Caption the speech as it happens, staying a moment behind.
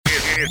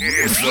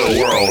It's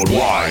the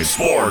Worldwide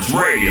Sports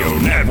Radio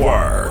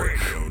Network.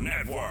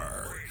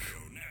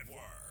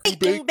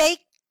 Bake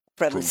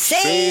from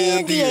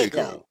San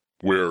Diego,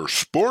 where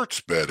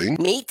sports betting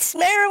meets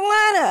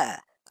marijuana.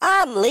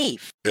 I'm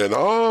Leaf. And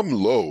I'm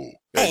Low.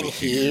 And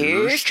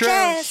here's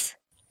Chaz.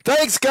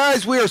 Thanks,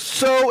 guys. We are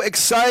so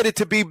excited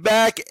to be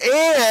back,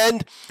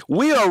 and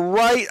we are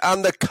right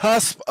on the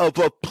cusp of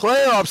a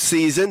playoff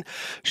season.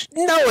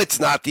 No, it's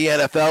not the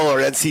NFL or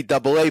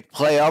NCAA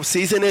playoff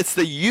season. It's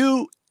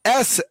the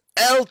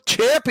USL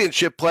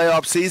Championship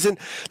playoff season.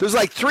 There's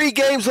like 3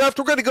 games left.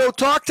 We're going to go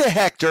talk to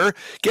Hector,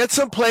 get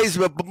some plays,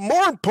 but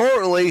more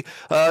importantly,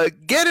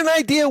 get an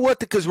idea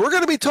because we're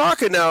going to be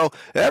talking now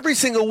every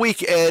single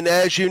week. And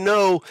as you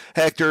know,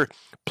 Hector,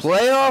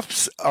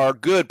 playoffs are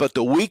good, but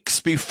the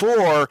weeks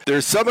before,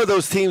 there's some of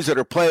those teams that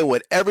are playing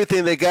with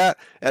everything they got,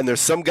 and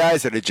there's some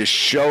guys that are just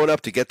showing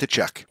up to get the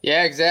check.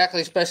 Yeah, exactly,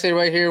 especially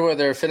right here where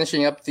they're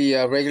finishing up the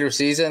regular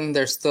season.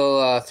 There's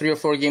still 3 or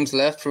 4 games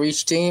left for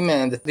each team,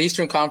 and the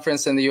Eastern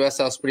Conference and the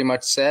USL is pretty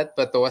much set,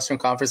 but the Western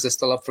Conference is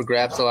still up for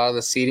grabs, a lot of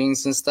the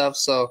seedings and stuff,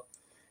 so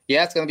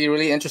yeah, it's going to be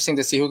really interesting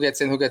to see who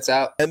gets in, who gets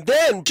out. And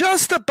then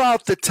just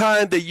about the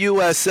time the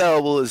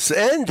USL is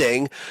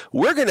ending,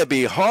 we're going to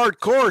be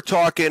hardcore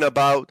talking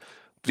about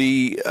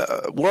the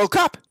World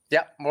Cup.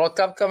 Yeah, World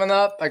Cup coming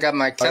up. I got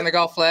my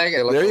Senegal flag.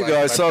 There you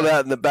go. I saw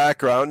that in the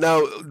background.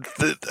 Now,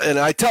 and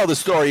I tell the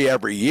story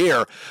every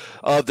year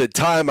of the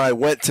time I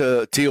went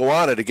to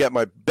Tijuana to get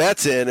my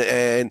bets in,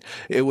 and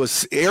it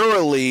was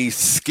eerily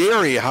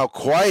scary how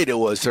quiet it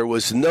was. There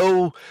was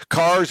no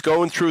cars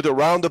going through the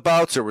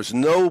roundabouts. There was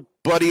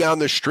nobody on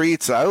the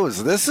streets.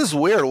 This is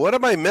weird. What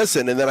am I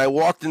missing? And then I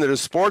walked into the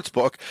sports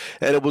book,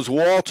 and it was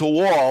wall to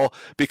wall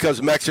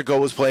because Mexico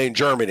was playing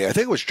Germany. I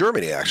think it was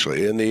Germany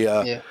actually in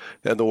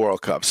the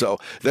World Cup. So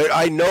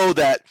I know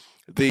that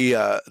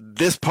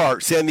this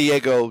part, San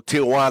Diego,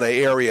 Tijuana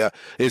area,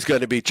 is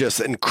going to be just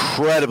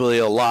incredibly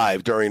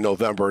alive during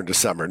November and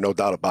December. No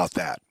doubt about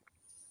that.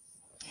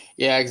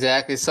 Yeah,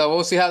 exactly. So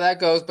we'll see how that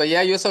goes. But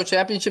yeah, USL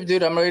Championship,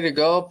 dude, I'm ready to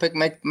go.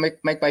 Make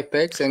my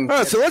picks. And all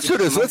right, so let's do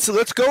this.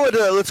 Let's go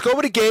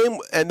with a game,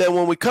 and then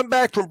when we come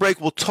back from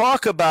break, we'll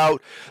talk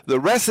about the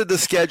rest of the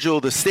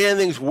schedule, the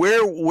standings,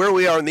 where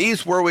we are in the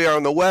East, where we are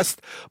in the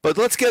West. But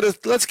let's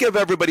give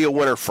everybody a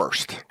winner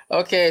first.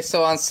 Okay,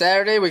 so on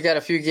Saturday we got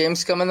a few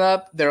games coming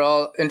up. They're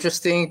all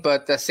interesting,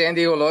 but San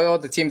Diego Loyal,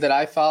 the team that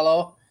I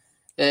follow,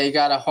 they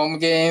got a home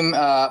game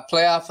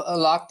playoff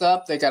locked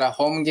up. They got a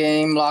home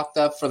game locked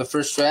up for the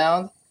first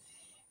round,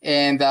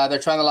 and they're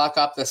trying to lock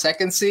up the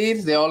second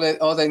seed.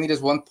 All they need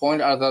is 1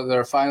 point out of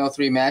their final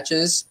 3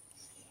 matches,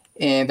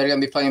 and they're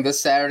going to be playing this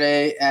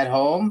Saturday at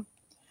home.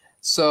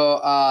 So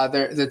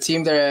the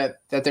team that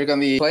they're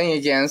going to be playing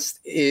against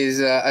is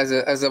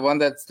as a one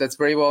that's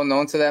very well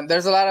known to them.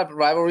 There's a lot of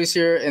rivalries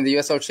here in the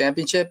USL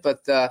Championship,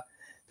 but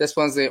this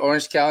one's the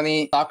Orange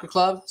County Soccer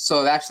Club.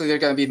 So actually they're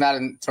going to be not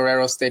in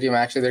Torero Stadium.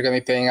 Actually, they're going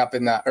to be playing up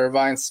in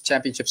Irvine's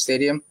Championship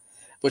Stadium,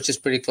 which is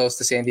pretty close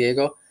to San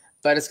Diego.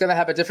 But it's going to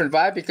have a different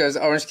vibe because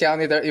Orange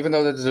County, even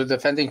though they're the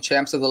defending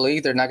champs of the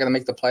league, they're not going to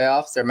make the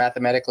playoffs. They're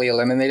mathematically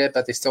eliminated,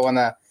 but they still want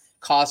to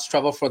cause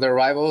trouble for their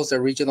rivals,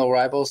 their regional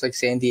rivals like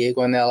San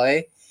Diego and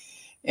LA.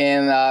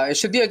 And it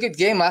should be a good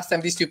game. Last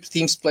time these 2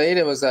 teams played,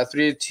 it was a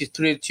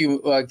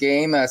 3-2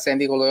 game. San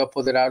Diego Loyal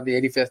pulled it out at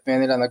the 85th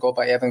minute on a goal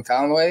by Evan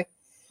Conway.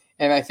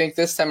 And I think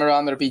this time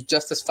around it'll be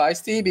just as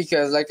feisty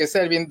because, like I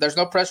said, there's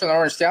no pressure on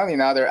Orange County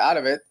now. They're out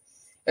of it.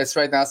 It's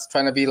right now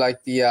trying to be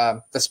like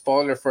the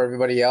spoiler for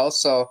everybody else.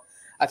 So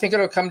I think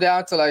it'll come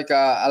down to like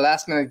a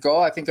last-minute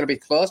goal. I think it'll be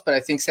close, but I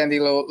think San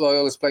Diego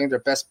Loyal is playing their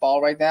best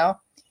ball right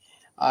now.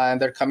 And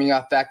they're coming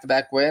off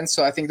back-to-back wins.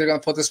 So I think they're going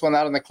to put this one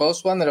out in a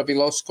close one. It'll be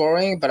low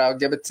scoring, but I'll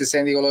give it to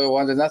San Diego Loyal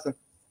 1-0.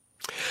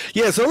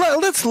 Yeah, so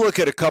let's look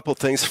at a couple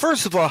things.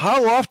 First of all,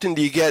 how often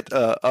do you get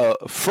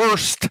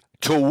first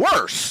to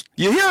worst?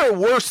 You hear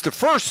worst to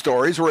first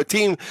stories where a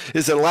team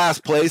is in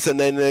last place and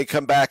then they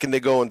come back and they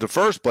go into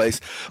first place.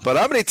 But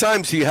how many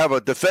times do you have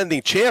a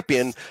defending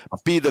champion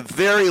be the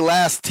very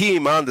last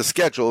team on the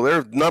schedule?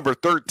 They're number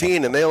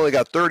 13 and they only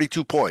got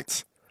 32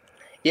 points.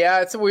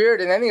 Yeah, it's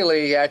weird in any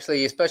league,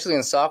 actually, especially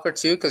in soccer,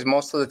 too, because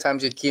most of the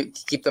times you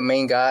keep the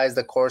main guys,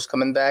 the cores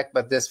coming back.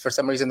 But for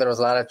some reason, there was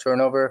a lot of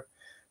turnover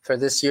for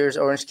this year's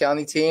Orange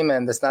County team,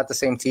 and it's not the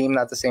same team,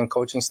 not the same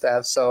coaching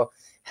staff. So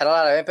had a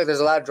lot of impact. There's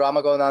a lot of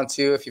drama going on,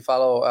 too, if you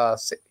follow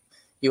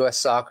U.S.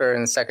 soccer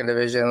in the second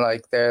division.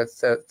 Like, their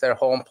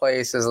home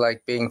place is,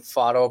 like, being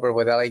fought over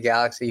with LA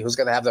Galaxy, who's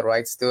going to have the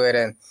rights to it,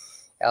 and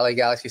LA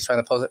Galaxy is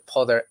trying to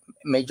pull their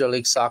Major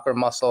League Soccer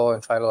muscle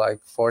and try to, like,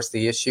 force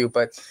the issue.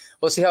 But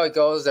we'll see how it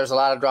goes. There's a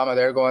lot of drama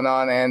there going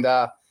on. And,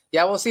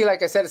 yeah, we'll see.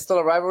 Like I said, it's still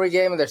a rivalry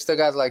game, and they're still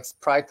got, like,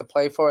 pride to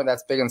play for, and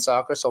that's big in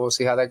soccer. So we'll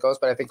see how that goes.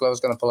 But I think Loyal's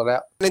going to pull it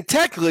out. And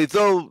technically,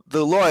 though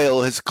the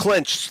Loyal has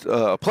clinched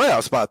a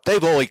playoff spot,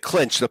 they've only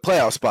clinched a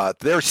playoff spot.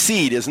 Their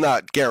seed is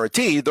not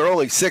guaranteed. They're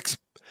only 6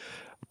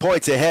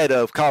 points ahead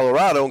of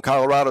Colorado, and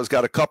Colorado's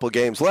got a couple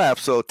games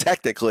left, so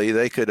technically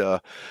they could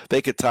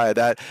tie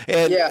that.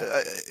 And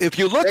if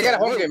you look, they got a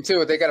home game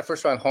too. They got a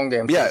first-round home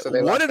game. Yeah, so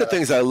one of the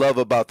things I love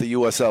about the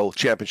USL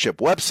Championship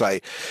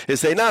website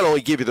is they not only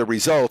give you the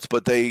results,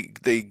 but they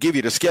give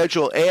you the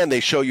schedule and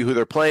they show you who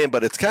they're playing.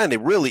 But it's kind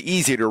of really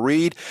easy to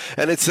read,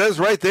 and it says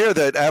right there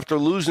that after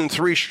losing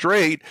 3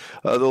 straight,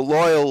 the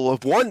Loyal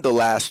have won the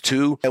last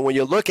 2. And when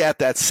you look at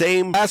that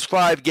same last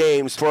 5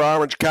 games for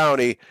Orange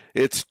County,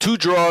 it's 2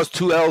 draws,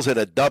 2 L's, and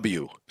a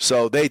W.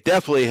 So they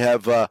definitely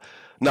have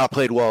not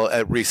played well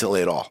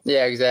recently at all.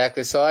 Yeah,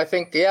 exactly. So I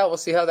think, we'll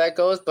see how that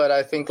goes. But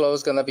I think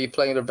Lowe's going to be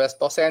playing their best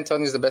ball. San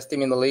Antonio's the best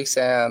team in the league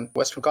and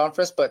Western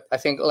Conference. But I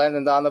think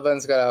Landon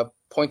Donovan's got a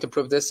point to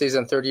prove this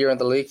season, 3rd year in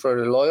the league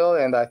for Loyal.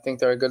 And I think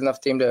they're a good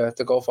enough team to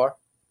go far.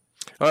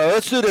 All right,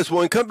 let's do this.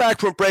 When we come back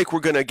from break, we're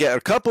going to get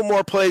a couple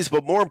more plays,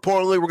 but more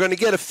importantly, we're going to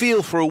get a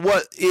feel for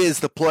what is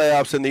the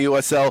playoffs in the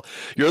USL.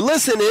 You're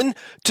listening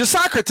to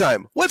Soccer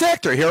Time with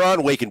Hector here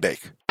on Wake and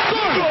Bake.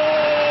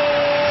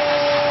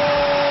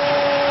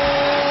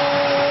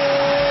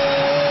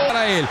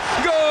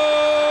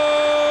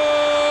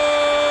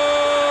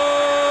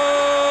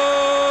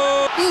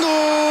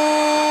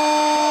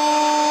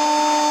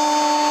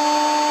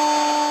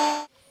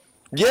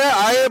 Yeah,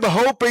 I am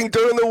hoping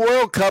during the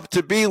World Cup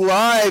to be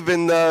live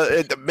and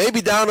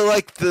maybe down to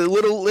like the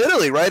Little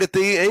Italy, right at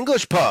the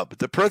English pub,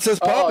 the Princess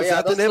Pub. Is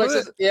that the name of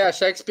it? Yeah,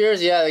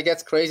 Shakespeare's. Yeah, it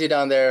gets crazy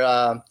down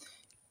there.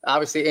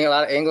 Obviously, a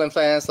lot of England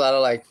fans, a lot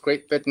of like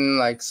Great Britain,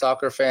 like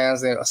soccer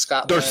fans,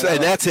 Scotland.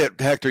 And that's it,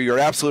 Hector. You're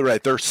absolutely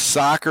right. They're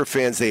soccer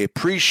fans. They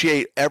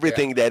appreciate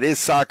everything that is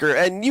soccer,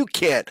 and you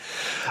can't.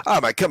 Oh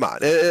my, come on!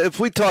 If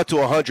we talk to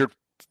 100.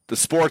 The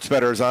sports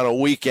bettors on a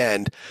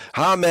weekend,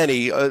 how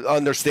many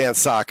understand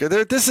soccer?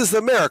 This is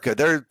America.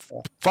 They're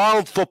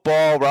following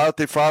football, right?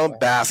 They're following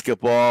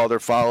basketball. They're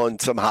following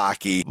some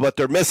hockey, but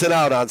they're missing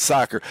out on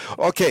soccer.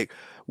 Okay,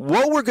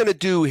 what we're going to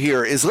do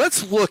here is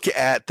let's look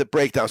at the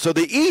breakdown. So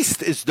the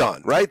East is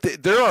done, right?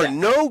 There are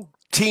no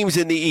teams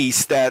in the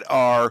East that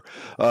are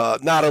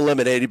not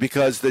eliminated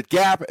because the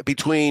gap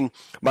between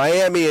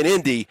Miami and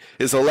Indy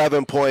is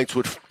 11 points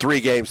with 3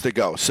 games to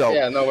go. So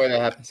yeah, no way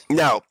that happens.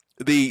 Now,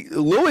 the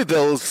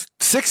Louisville's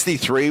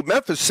 63,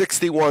 Memphis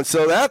 61,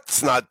 so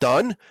that's not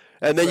done.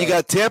 And then you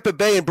got Tampa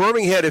Bay and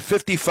Birmingham at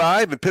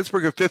 55 and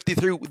Pittsburgh at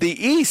 53. The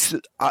East,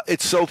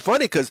 it's so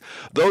funny because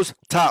those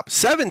top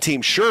 7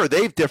 teams, sure,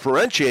 they've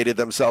differentiated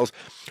themselves.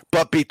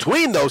 But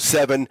between those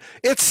 7,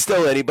 it's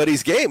still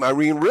anybody's game. I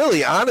mean,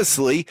 really,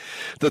 honestly,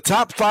 the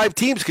top 5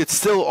 teams could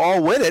still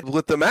all win it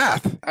with the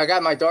math. I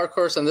got my dark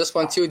horse on this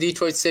one, too.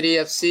 Detroit City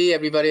FC,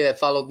 everybody that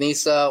followed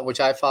Nisa, which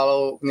I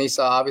follow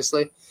Nisa,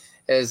 obviously.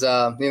 They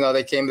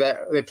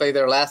played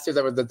there last year.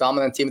 They were the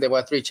dominant team. They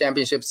won 3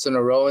 championships in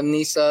a row in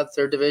Nisa,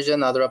 3rd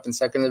division. Now they're up in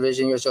 2nd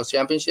division, USL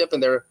Championship,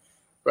 and they're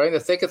right in the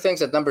thick of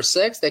things at number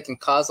 6. They can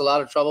cause a lot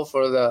of trouble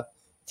for the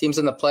teams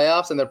in the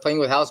playoffs, and they're playing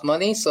with house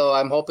money. So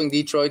I'm hoping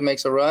Detroit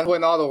makes a run.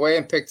 Went all the way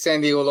and picked San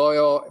Diego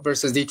Loyal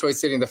versus Detroit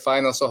City in the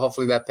final. So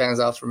hopefully that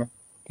pans out for me.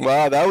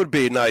 Wow, that would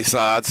be nice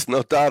odds,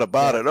 no doubt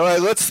about it. All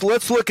right, let's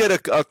look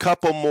at a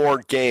couple more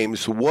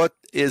games. What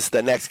is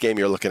the next game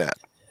you're looking at?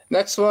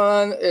 Next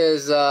one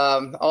is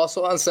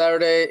also on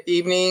Saturday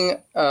evening,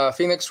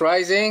 Phoenix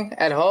Rising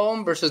at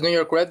home versus New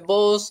York Red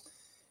Bulls.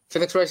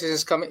 Phoenix Rising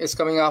is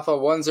coming off a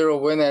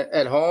 1-0 win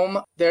at home.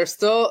 They're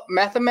still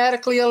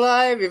mathematically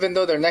alive, even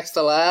though they're next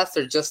to last.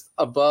 They're just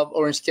above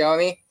Orange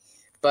County.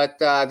 But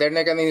they're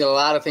going to need a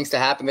lot of things to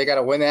happen. They got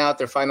to win out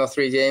their final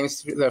 3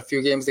 games, the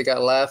few games they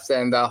got left,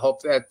 and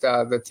hope that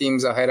the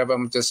teams ahead of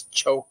them just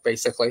choke,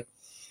 basically.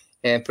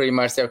 And pretty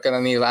much they're going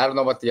to need – I don't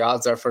know what the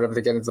odds are for them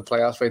to get into the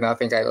playoffs right now. I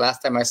think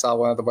last time I saw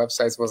one of the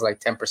websites was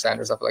like 10%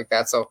 or something like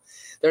that. So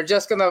they're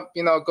just going to,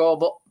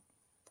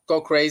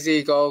 go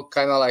crazy, go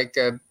kind of like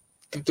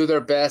do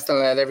their best and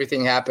let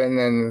everything happen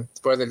and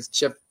where the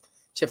chip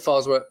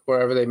falls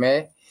wherever they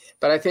may.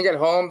 But I think at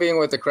home, being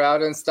with the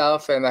crowd and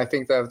stuff, and I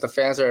think the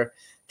fans are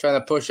trying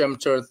to push them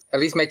to at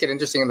least make it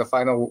interesting in the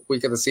final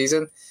week of the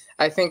season.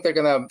 I think they're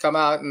going to come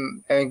out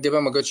and give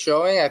them a good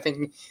showing. I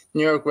think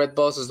New York Red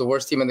Bulls is the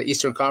worst team in the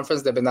Eastern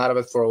Conference. They've been out of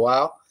it for a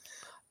while.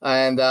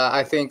 And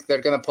I think they're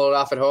going to pull it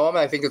off at home.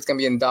 I think it's going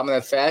to be in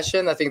dominant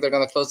fashion. I think they're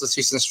going to close the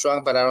season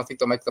strong, but I don't think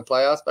they'll make the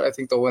playoffs. But I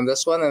think they'll win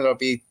this one, and it'll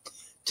be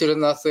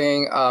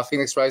 2-0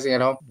 Phoenix Rising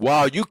at home.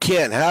 Wow, you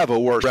can't have a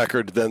worse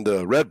record than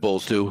the Red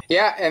Bulls do.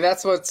 Yeah, and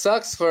that's what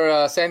sucks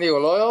for San Diego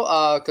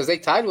Loyal because they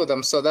tied with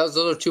them. So those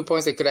are 2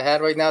 points they could have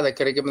had right now. They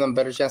could have given them a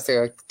better chance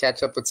to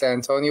catch up with San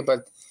Antonio.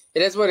 But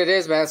it is what it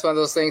is, man. It's one of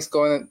those things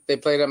they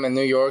played them in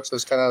New York, so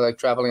it's kind of like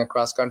traveling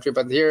across country.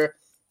 But here,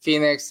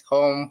 Phoenix,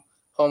 home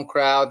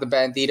crowd, the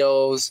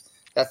Banditos,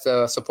 that's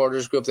the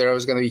supporters group. They're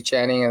always going to be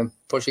chanting and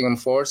pushing them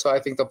forward. So I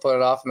think they'll pull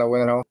it off and they'll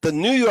win at home. The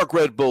New York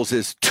Red Bulls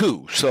is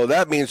 2, so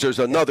that means there's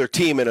another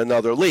team in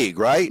another league,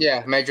 right?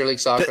 Yeah, Major League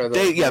Soccer.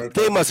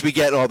 They must be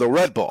getting all the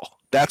Red Bull.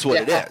 That's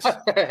what it is.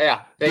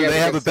 Yeah. Do they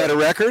have a better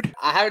record?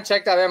 I haven't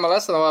checked out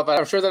MLS in a while, but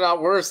I'm sure they're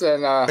not worse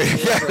than. Yeah,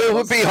 it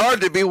would be hard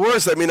to be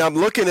worse. I mean, I'm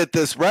looking at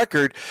this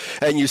record,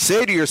 and you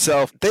say to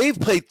yourself, they've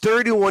played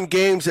 31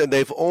 games and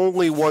they've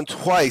only won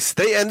twice.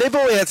 They've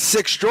only had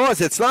 6 draws.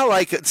 It's not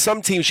like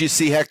some teams you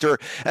see, Hector,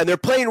 and they're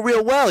playing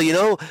real well. You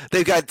know,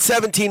 they've got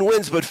 17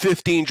 wins but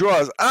 15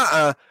 draws.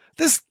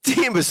 This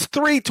team is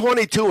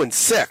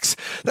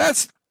 3-22-6.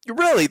 That's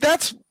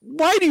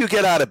why do you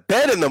get out of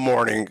bed in the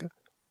morning?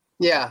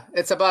 Yeah,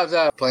 it's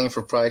about playing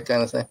for pride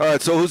kind of thing. All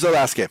right, so who's the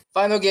last game?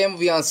 Final game will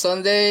be on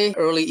Sunday,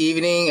 early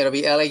evening. It'll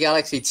be LA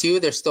Galaxy 2.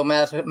 They're still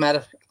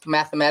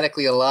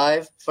mathematically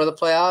alive for the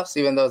playoffs,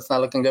 even though it's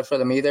not looking good for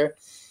them either.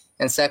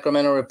 And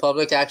Sacramento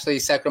Republic, actually,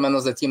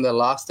 Sacramento's the team that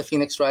lost to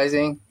Phoenix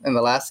Rising in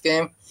the last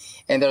game.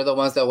 And they're the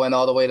ones that went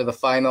all the way to the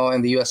final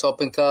in the U.S.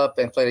 Open Cup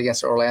and played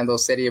against Orlando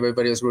City.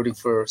 Everybody was rooting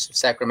for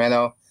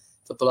Sacramento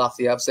to pull off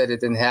the upset. It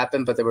didn't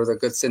happen, but there was a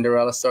good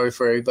Cinderella story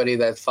for everybody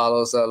that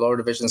follows lower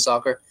division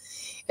soccer.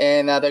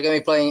 And they're going to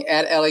be playing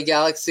at LA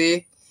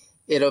Galaxy.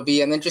 It'll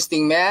be an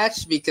interesting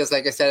match because,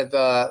 like I said,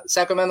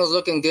 Sacramento's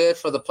looking good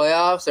for the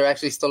playoffs. They're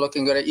actually still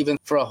looking good even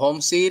for a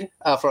home seed,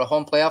 for a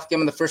home playoff game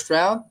in the first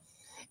round.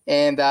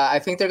 And I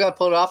think they're going to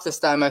pull it off this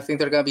time. I think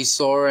they're going to be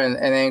sore and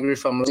angry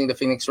from losing to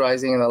Phoenix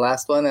Rising in the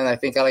last one. And I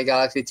think LA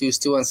Galaxy 2 is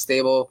too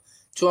unstable,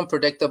 too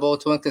unpredictable,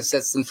 too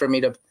inconsistent for me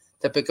to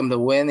pick them to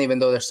win, even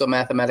though they're still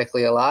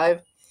mathematically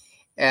alive.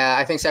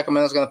 I think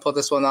Sacramento's going to pull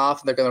this one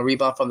off. They're going to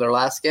rebound from their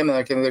last game, and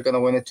I think they're going to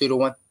win it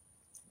 2-1.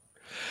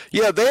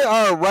 Yeah, they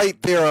are right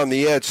there on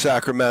the edge,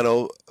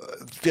 Sacramento.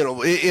 You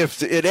know,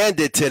 if it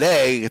ended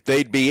today,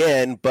 they'd be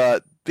in,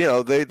 but you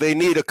know, they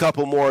need a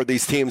couple more of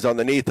these teams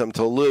underneath them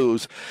to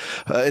lose.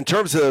 In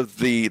terms of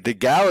the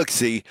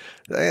Galaxy,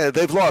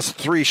 they've lost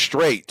 3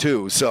 straight,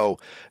 too. So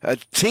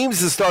teams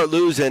to start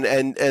losing,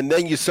 and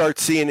then you start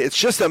seeing it's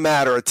just a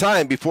matter of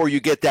time before you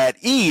get that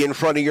E in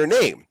front of your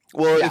name.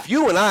 Well, if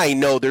you and I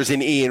know there's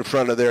an E in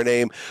front of their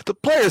name, the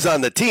players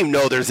on the team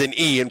know there's an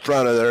E in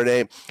front of their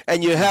name.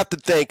 And you have to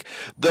think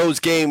those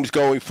games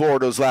going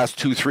forward, those last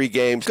 2-3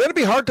 games, going to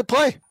be hard to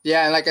play.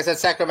 Yeah, and like I said,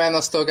 Sacramento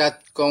still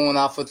got going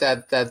off with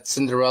that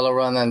Cinderella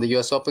run and the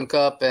U.S. Open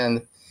Cup.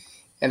 And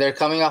they're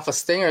coming off a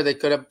stinger. They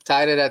could have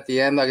tied it at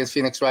the end against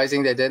Phoenix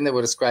Rising. They didn't. They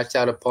would have scratched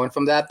out a point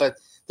from that. But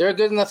they're a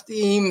good enough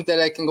team that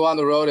they can go on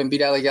the road and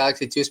beat LA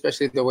Galaxy 2,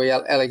 especially the way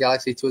LA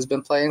Galaxy 2 has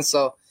been playing.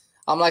 So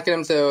I'm liking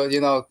them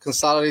to,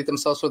 consolidate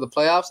themselves for the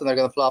playoffs, and they're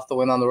going to pull off the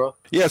win on the road.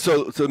 Yeah,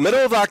 so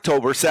middle of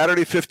October,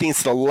 Saturday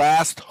 15th, the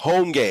last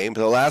home game,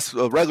 the last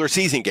regular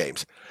season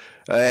games.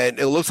 And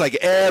it looks like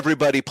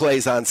everybody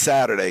plays on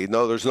Saturday.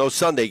 No, there's no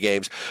Sunday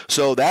games.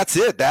 So that's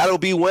it. That'll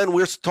be when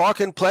we're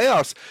talking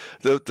playoffs.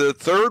 The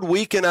third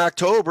week in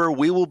October,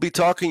 we will be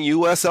talking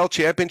USL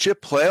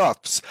Championship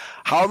playoffs.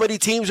 How many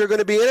teams are going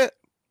to be in it?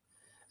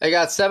 They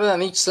got 7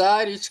 on each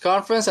side, each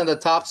conference, and the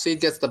top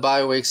seed gets the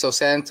bye week. So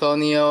San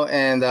Antonio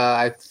and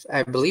I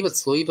believe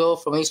it's Louisville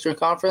from Eastern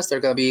Conference. They're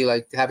going to be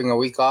like having a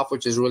week off,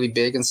 which is really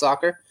big in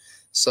soccer.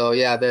 So,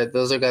 yeah,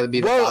 those are going to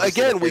be the Well,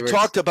 again, we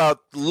talked about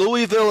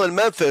Louisville and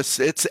Memphis.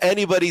 It's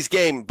anybody's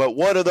game, but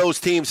one of those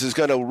teams is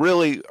going to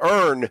really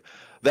earn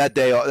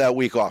that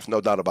week off,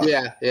 no doubt about it.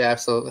 Yeah,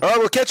 absolutely. All right,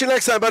 we'll catch you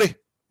next time, buddy.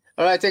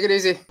 All right, take it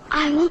easy.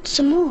 I want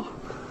some more.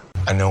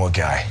 I know a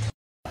guy.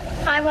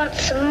 I want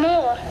some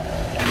more.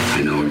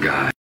 I know a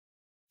guy.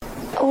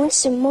 I want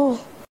some more.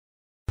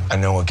 I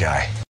know a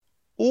guy.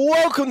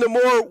 Welcome to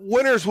more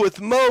Winners with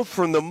Mo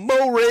from the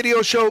Mo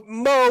Radio Show.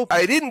 Mo,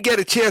 I didn't get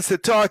a chance to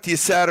talk to you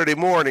Saturday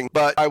morning,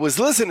 but I was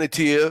listening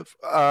to you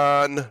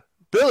on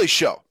Billy's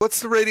show.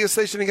 What's the radio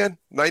station again?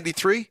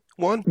 93.1?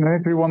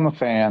 93.1 The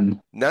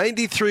Fan.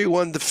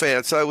 93.1 The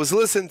Fan. So I was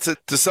listening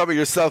to some of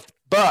your stuff,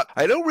 but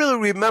I don't really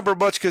remember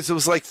much because it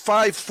was like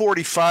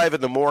 5:45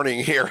 in the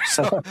morning here.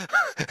 So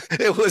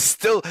it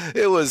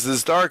was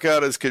as dark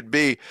out as could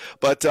be.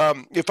 But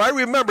if I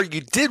remember,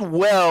 you did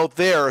well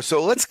there.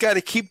 So let's kind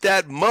of keep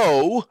that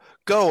Mo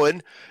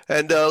going.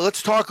 And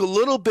let's talk a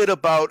little bit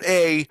about,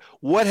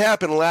 what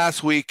happened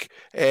last week,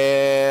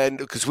 and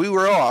because we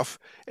were off.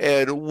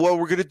 And what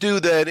we're going to do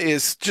then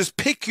is just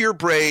pick your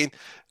brain.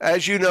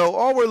 As you know,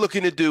 all we're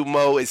looking to do,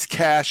 Mo, is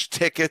cash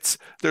tickets.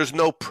 There's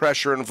no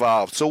pressure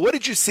involved. So what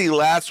did you see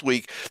last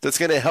week that's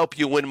going to help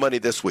you win money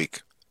this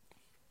week?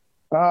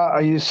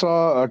 You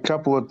saw a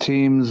couple of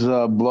teams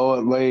blow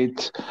it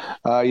late.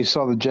 You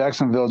saw the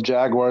Jacksonville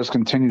Jaguars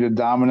continue to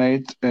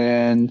dominate,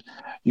 and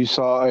you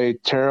saw a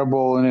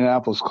terrible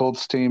Indianapolis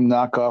Colts team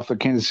knock off the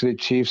Kansas City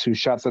Chiefs, who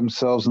shot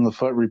themselves in the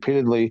foot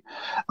repeatedly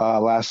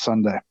last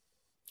Sunday.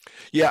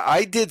 Yeah,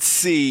 I did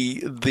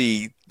see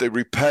the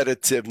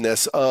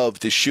repetitiveness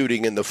of the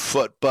shooting in the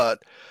foot,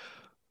 but,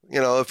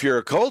 if you're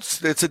a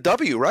Colts, it's a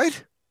W,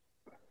 right?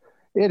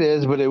 It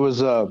is, but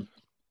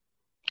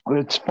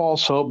it's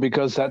false hope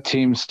because that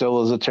team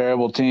still is a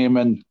terrible team,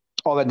 and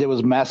all that did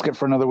was mask it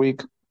for another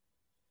week.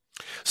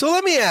 So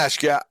let me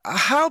ask you,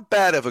 how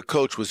bad of a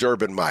coach was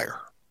Urban Meyer?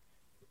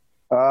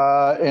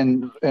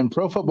 In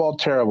pro football,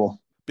 terrible.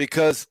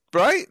 Because,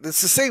 right,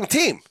 it's the same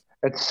team.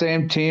 It's the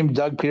same team.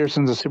 Doug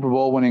Peterson's a Super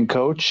Bowl winning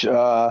coach,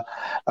 a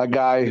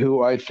guy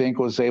who I think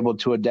was able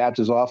to adapt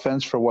his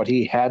offense for what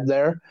he had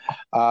there.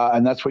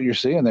 And that's what you're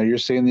seeing there. You're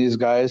seeing these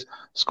guys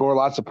score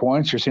lots of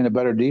points. You're seeing a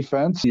better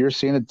defense. You're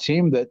seeing a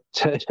team that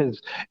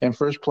is in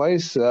first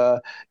place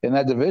in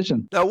that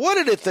division. Now, one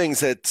of the things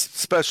that's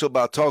special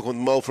about talking with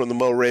Mo from the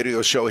Mo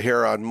Radio Show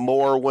here on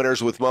More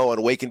Winners with Mo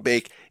on Wake and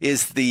Bake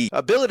is the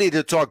ability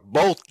to talk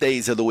both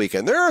days of the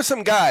weekend. There are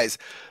some guys,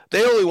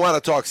 they only want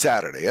to talk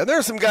Saturday. And there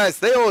are some guys,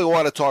 they only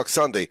want to talk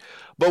Sunday.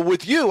 But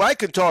with you, I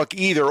can talk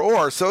either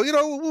or. So,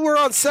 we're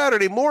on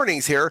Saturday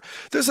mornings here.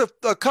 There's a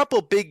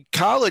couple big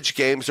college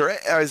games.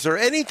 Is there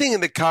anything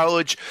in the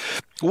college?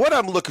 What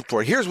I'm looking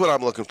for, here's what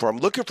I'm looking for. I'm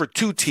looking for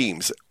two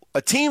teams.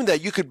 A team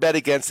that you could bet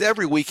against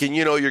every week and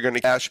you're going to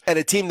cash, and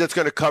a team that's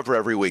going to cover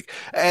every week.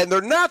 And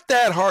they're not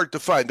that hard to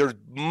find. They're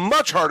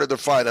much harder to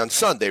find on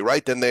Sunday,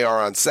 right, than they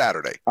are on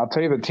Saturday. I'll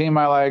tell you, the team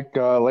I like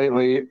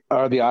lately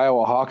are the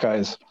Iowa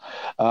Hawkeyes.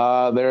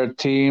 They're a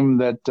team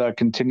that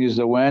continues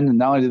to win. And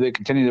not only do they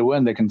continue to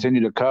win, they continue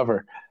to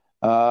cover.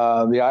 The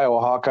Iowa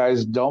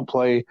Hawkeyes don't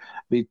play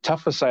the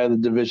toughest side of the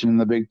division in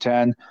the Big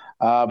Ten,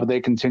 but they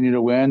continue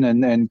to win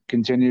and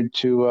continue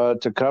to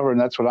cover, and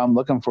that's what I'm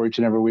looking for each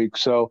and every week.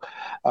 So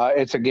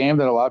it's a game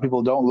that a lot of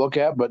people don't look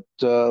at, but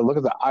look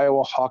at the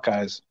Iowa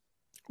Hawkeyes.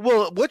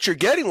 Well, what you're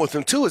getting with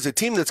them, too, is a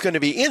team that's going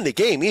to be in the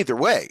game either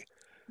way.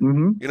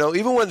 Mm-hmm.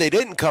 Even when they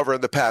didn't cover in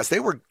the past, they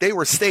were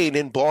staying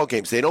in ball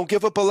games. They don't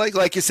give up a leg,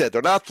 like you said.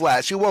 They're not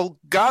flashy. Well,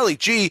 golly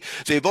gee,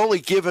 they've only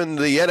given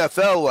the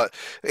NFL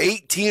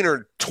 18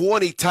 or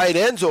 20 tight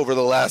ends over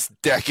the last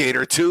decade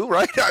or two,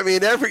 right? I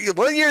mean, every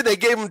 1 year they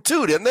gave them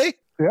 2, didn't they?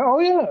 Yeah, oh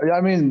yeah.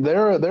 I mean,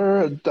 they're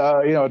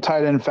a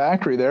tight end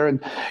factory there,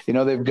 and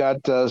they've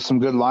got some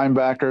good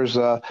linebackers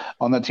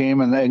on the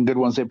team and good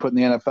ones they put in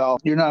the NFL.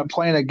 You're not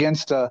playing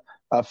against a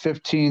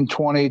 15,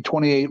 20,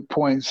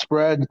 28-point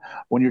spread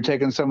when you're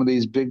taking some of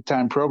these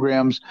big-time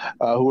programs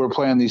who are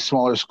playing these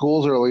smaller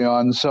schools early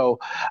on. So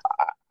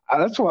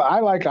that's why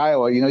I like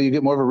Iowa. You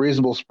get more of a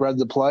reasonable spread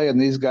to play,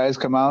 and these guys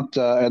come out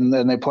and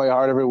they play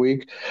hard every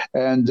week.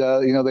 And,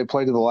 they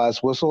play to the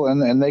last whistle,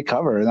 and they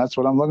cover, and that's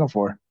what I'm looking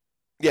for.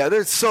 Yeah,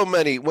 there's so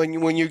many.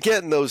 When you're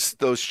getting those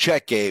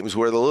check games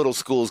where the little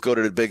schools go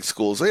to the big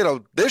schools,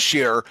 this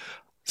year –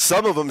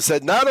 some of them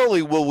said, not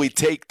only will we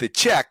take the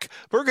check,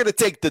 we're going to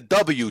take the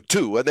W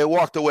too, and they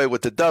walked away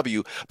with the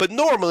W. But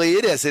normally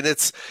it isn't.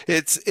 It's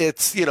they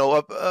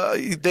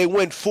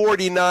win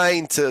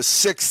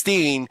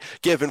 49-16,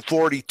 given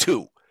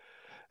 42.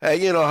 How are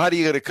you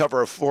going to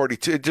cover a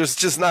 42? There's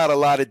just not a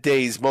lot of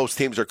days most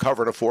teams are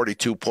covering a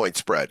 42-point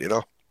spread.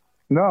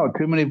 No,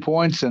 too many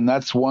points, and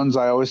that's ones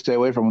I always stay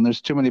away from. When there's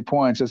too many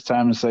points, it's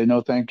time to say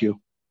no, thank you.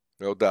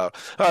 No doubt.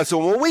 All right, so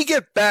when we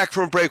get back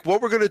from break,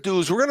 what we're going to do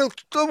is we're going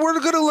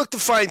to look to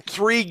find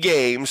 3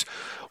 games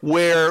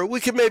where we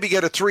can maybe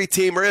get a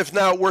 3-teamer. If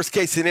not, worst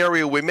case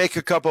scenario, we make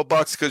a couple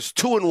bucks because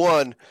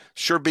 2-1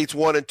 sure beats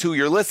 1 and 2.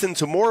 You're listening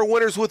to More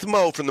Winners with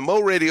Mo from the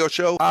Mo Radio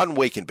Show on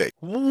Wake and Bake.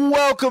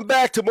 Welcome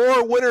back to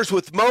More Winners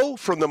with Mo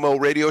from the Mo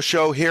Radio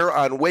Show here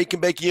on Wake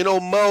and Bake.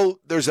 Mo,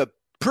 there's a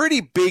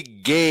pretty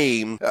big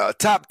game,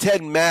 top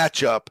 10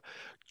 matchup.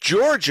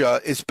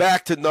 Georgia is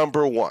back to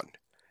number 1.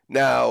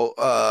 Now,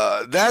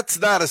 that's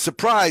not a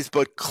surprise,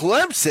 but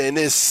Clemson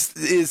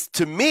is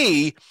to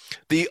me,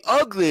 the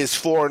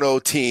ugliest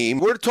 4-0 team.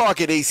 We're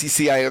talking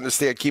ACC, I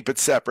understand, keep it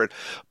separate.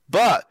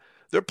 But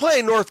they're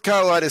playing North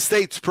Carolina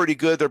State's pretty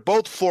good. They're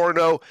both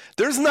 4-0.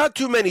 There's not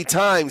too many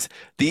times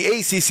the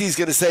ACC is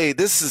going to say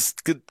this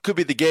could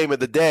be the game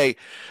of the day.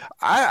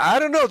 I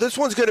don't know. This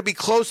one's going to be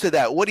close to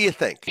that. What do you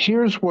think?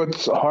 Here's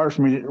what's hard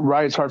for me.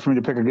 Right, it's hard for me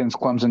to pick against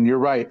Clemson. You're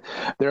right.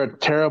 They're a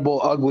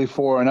terrible, ugly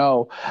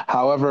 4-0.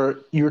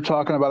 However, you're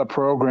talking about a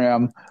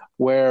program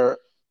where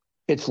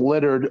it's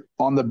littered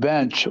on the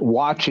bench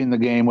watching the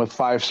game with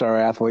 5-star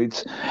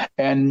athletes.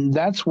 And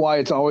that's why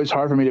it's always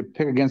hard for me to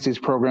pick against these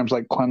programs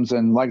like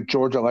Clemson, like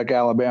Georgia, like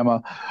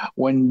Alabama.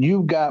 When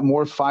you've got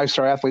more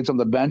 5-star athletes on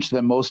the bench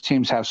than most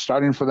teams have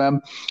starting for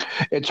them,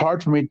 it's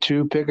hard for me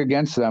to pick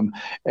against them.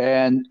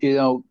 And,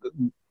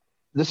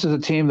 this is a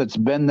team that's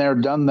been there,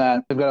 done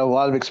that. They've got a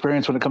lot of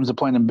experience when it comes to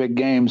playing in big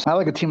games. I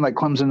like a team like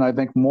Clemson, I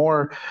think,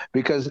 more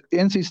because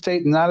NC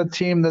State, not a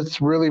team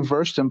that's really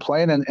versed in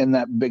playing in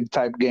that big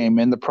type game,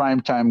 in the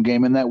primetime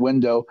game, in that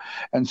window.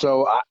 And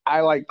so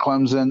I like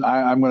Clemson.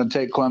 I'm going to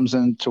take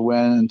Clemson to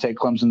win and take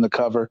Clemson to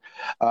cover.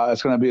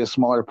 It's going to be a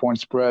smaller point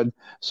spread,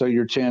 so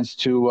your chance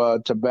to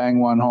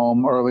bang one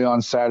home early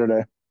on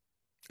Saturday.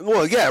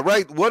 Well, yeah,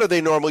 right. What are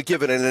they normally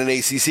given in an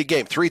ACC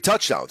game? 3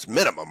 touchdowns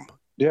minimum.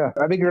 Yeah,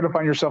 I think you're going to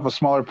find yourself a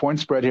smaller point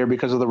spread here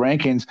because of the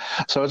rankings.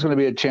 So it's going to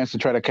be a chance to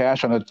try to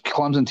cash on a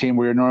Clemson team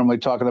where you're normally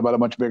talking about a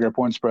much bigger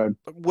point spread.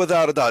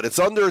 Without a doubt. It's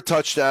under a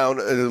touchdown.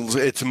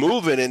 It's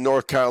moving in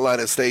North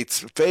Carolina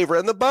State's favor.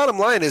 And the bottom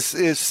line is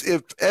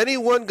if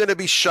anyone going to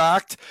be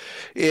shocked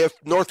if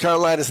North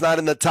Carolina is not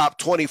in the top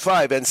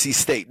 25, NC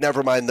State,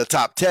 never mind the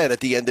top 10 at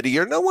the end of the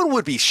year, no one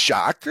would be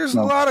shocked. There's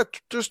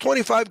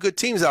 25 good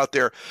teams out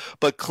there.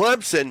 But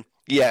Clemson,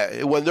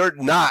 Yeah, when they're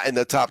not in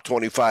the top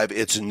 25,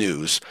 it's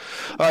news.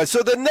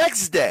 So the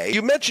next day,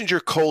 you mentioned your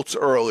Colts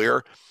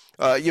earlier.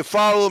 You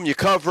follow them, you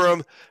cover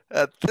them.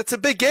 That's a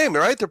big game,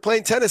 right? They're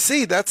playing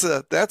Tennessee. That's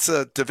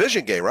a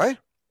division game, right?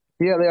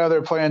 Yeah, they are.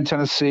 They're playing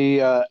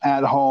Tennessee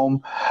at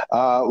home.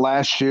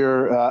 Last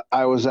year,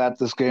 I was at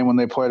this game when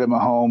they played them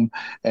at home,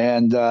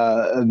 and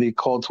the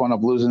Colts wound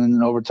up losing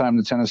in overtime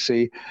to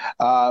Tennessee.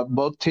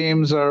 Both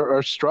teams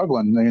are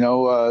struggling.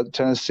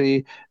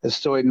 Tennessee is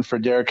still waiting for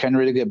Derrick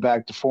Henry to get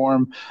back to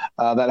form.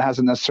 That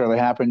hasn't necessarily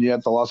happened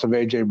yet. The loss of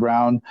A.J.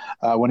 Brown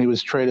when he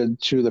was traded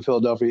to the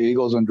Philadelphia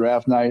Eagles on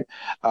draft night.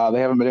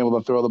 They haven't been able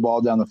to throw the ball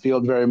down the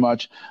field very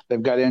much.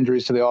 They've got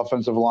injuries to the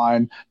offensive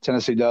line.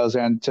 Tennessee does,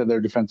 and to their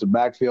defensive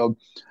backfield.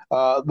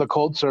 The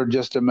Colts are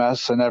just a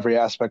mess in every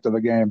aspect of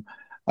the game.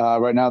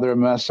 Right now, they're a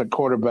mess at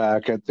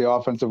quarterback, at the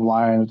offensive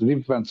line, at the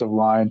defensive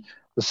line,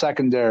 the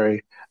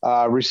secondary,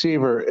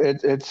 receiver.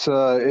 It's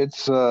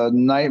a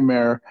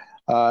nightmare.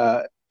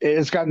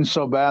 It's gotten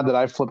so bad that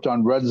I flipped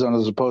on Red Zone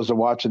as opposed to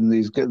watching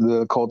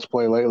the Colts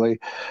play lately.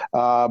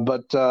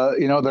 But they're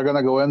going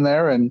to go in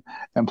there and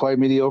play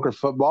mediocre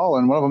football,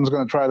 and one of them is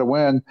going to try to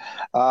win.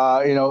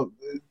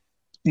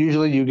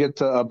 Usually you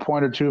get a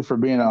point or two for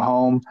being at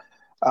home.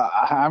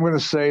 I'm going to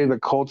say the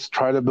Colts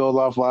tried to build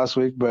off last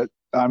week, but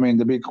I mean,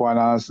 to be quite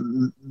honest,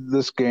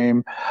 this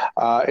game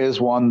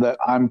is one that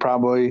I'm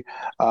probably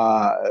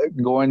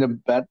going to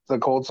bet the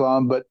Colts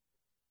on, but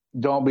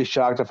don't be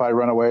shocked if I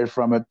run away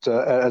from it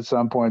at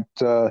some point.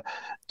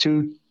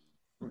 Two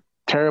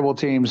terrible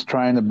teams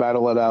trying to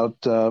battle it out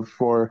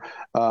for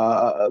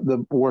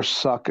the worst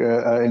suck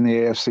in the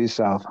AFC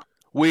South.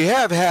 We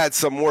have had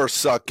some worse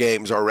suck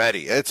games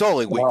already. It's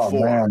only week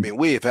 4. Man. I mean,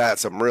 we've had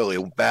some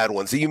really bad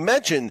ones. You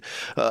mentioned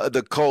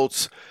the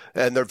Colts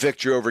and their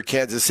victory over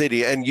Kansas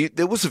City, and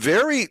it was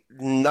very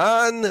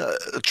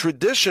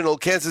non-traditional.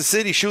 Kansas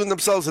City shooting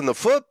themselves in the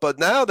foot, but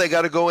now they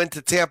got to go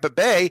into Tampa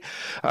Bay.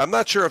 I'm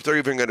not sure if they're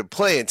even going to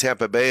play in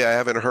Tampa Bay. I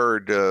haven't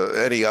heard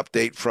any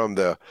update from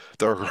the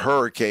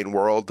hurricane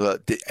world.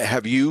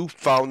 Have you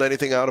found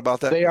anything out about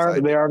that? They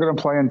are going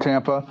to play in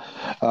Tampa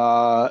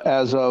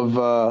as of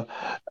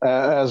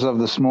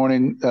this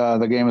morning.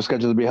 The game is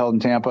scheduled to be held in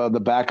Tampa.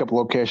 The backup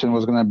location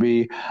was going to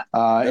be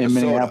in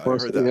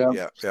Minneapolis.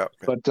 Yeah.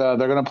 But they're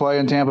going to play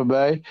in Tampa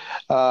Bay.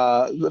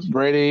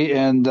 Brady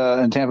and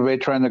Tampa Bay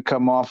trying to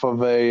come off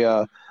of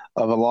a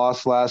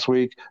loss last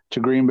week to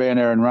Green Bay and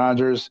Aaron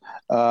Rodgers.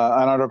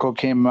 An article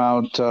came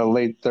out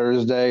late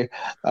Thursday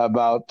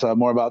about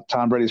more about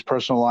Tom Brady's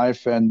personal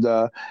life and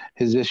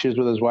his issues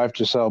with his wife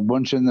Gisele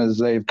Bündchen as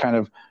they've kind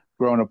of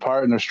grown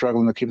apart and they're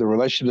struggling to keep the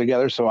relationship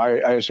together. So I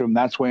assume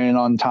that's weighing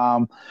on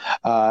Tom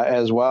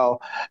as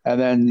well. And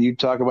then you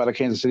talk about a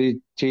Kansas City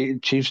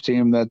Chiefs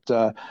team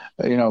that,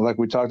 like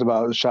we talked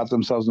about, shot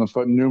themselves in the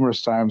foot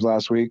numerous times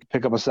last week,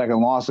 pick up a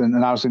second loss, and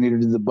obviously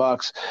needed the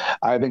Bucs.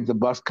 I think the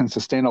Bucs can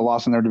sustain a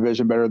loss in their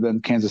division better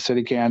than Kansas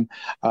City can.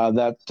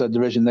 That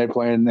division they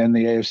play in the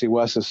AFC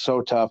West is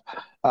so tough.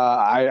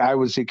 I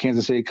would see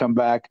Kansas City come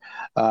back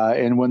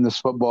and win this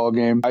football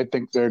game. I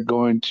think they're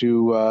going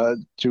to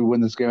win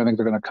this game. I think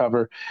they're going to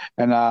cover,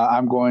 and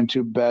I'm going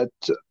to bet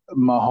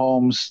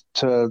Mahomes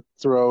to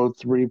throw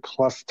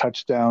 3+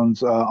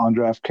 touchdowns on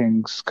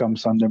DraftKings come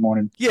Sunday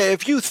morning. Yeah,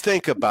 if you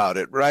think about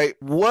it, right,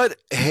 what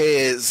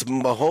has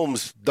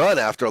Mahomes done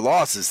after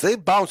losses? They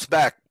bounce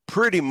back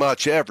pretty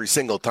much every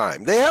single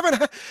time. They haven't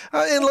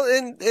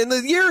in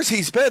the years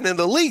he's been in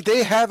the league,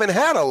 they haven't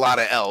had a lot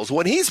of L's.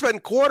 When he's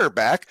been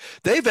quarterback,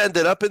 they've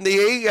ended up in the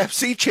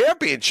AFC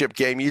Championship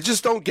game. You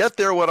just don't get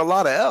there with a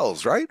lot of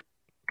L's, right?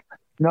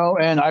 No,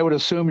 and I would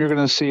assume you're going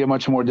to see a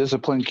much more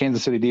disciplined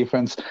Kansas City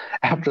defense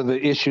after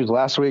the issues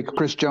last week.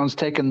 Chris Jones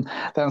taking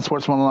that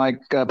unsportsmanlike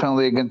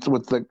penalty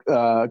with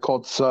the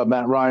Colts.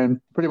 Matt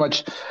Ryan pretty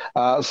much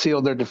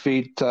sealed their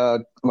defeat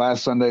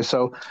last Sunday.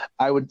 So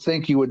I would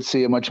think you would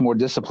see a much more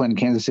disciplined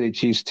Kansas City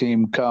Chiefs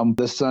team come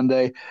this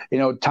Sunday.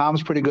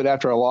 Tom's pretty good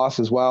after a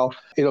loss as well.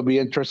 It'll be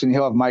interesting.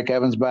 He'll have Mike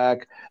Evans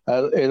back.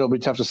 It'll be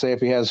tough to say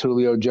if he has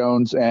Julio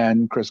Jones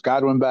and Chris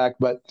Godwin back.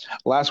 But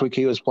last week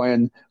he was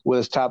playing with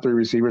his top 3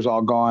 receivers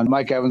all gone.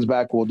 Mike Evans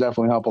back will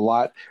definitely help a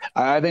lot.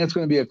 I think it's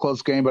going to be a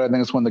close game, but I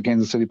think it's one that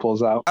Kansas City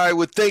pulls out. I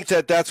would think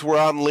that's where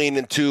I'm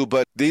leaning to,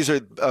 but these are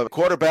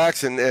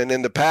quarterbacks, and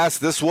in the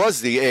past, this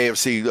was the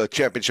AFC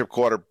Championship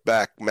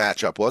quarterback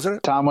matchup, wasn't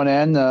it? Tom went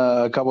in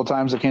a couple of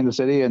times at Kansas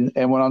City and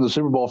went on to the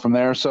Super Bowl from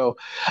there. So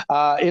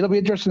it'll be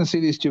interesting to see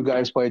these two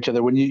guys play each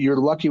other. When you're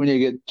lucky when you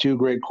get 2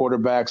 great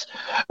quarterbacks.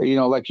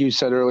 Like you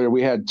said earlier,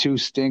 we had 2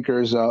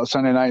 stinkers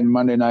Sunday night and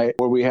Monday night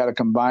where we had a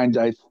combined,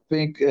 I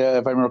think,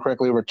 if I remember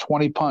correctly, over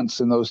 20 punts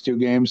in those 2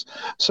 games.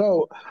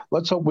 So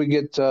let's hope we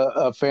get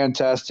a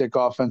fantastic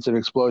offensive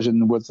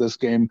explosion with this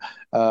game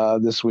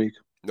this week.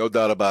 No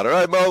doubt about it. All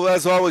right, Mo,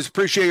 as always,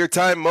 appreciate your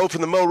time. Mo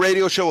from the Mo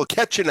Radio Show. We'll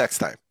catch you next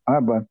time. All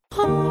right, bud.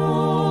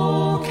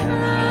 Oh,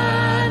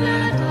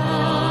 Canada,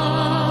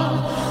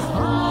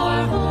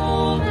 our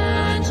home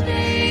and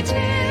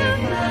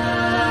native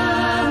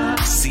land.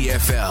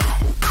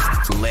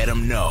 CFL, let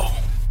them know.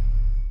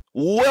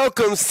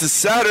 Welcome to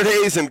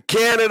Saturdays in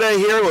Canada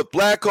here with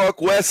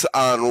Blackhawk Wes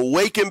on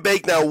Wake and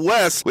Bake. Now,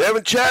 Wes, we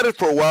haven't chatted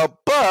for a while,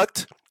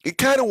 but it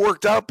kind of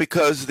worked out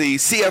because the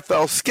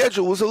CFL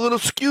schedule was a little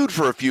skewed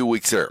for a few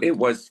weeks there. It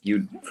was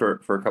skewed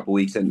for a couple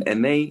weeks, and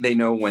they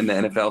know when the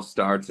NFL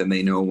starts and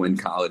they know when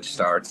college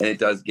starts, and it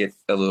does get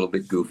a little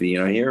bit goofy. You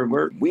know, here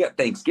we got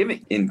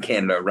Thanksgiving in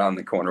Canada around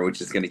the corner, which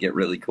is going to get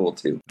really cool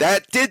too.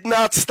 That did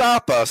not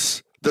stop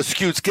us, the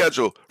skewed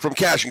schedule, from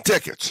cashing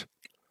tickets.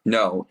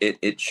 No,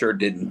 it sure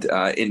didn't.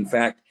 In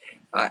fact,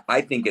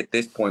 I think at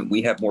this point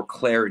we have more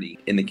clarity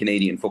in the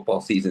Canadian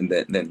football season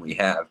than we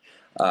have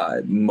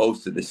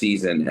most of the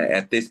season.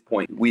 At this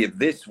point, we have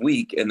this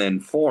week and then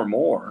 4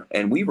 more,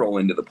 and we roll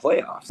into the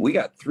playoffs. We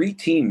got 3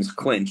 teams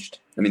clinched.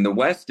 I mean, the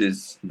West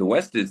is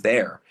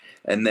there.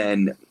 And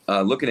then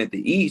looking at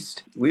the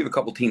East, we have a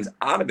couple teams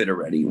out of it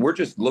already. We're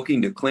just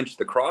looking to clinch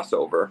the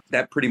crossover.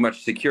 That pretty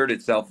much secured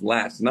itself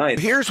last night.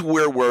 Here's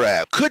where we're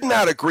at. Could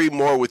not agree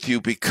more with you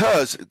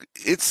because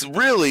it's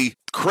really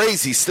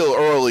crazy still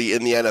early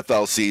in the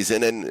NFL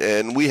season,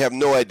 and we have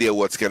no idea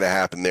what's going to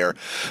happen there.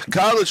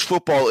 College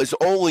football is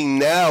only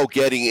now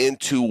getting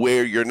into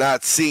where you're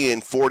not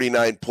seeing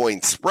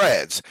 49-point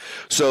spreads.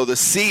 So the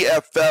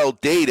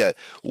CFL data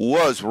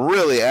was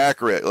really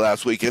accurate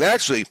last week. And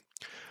actually,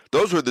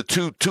 those were the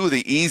two of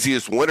the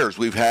easiest winners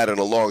we've had in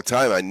a long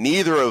time. And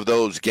neither of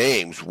those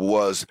games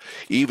was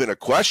even a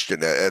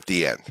question at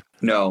the end.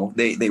 No,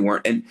 they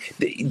weren't. And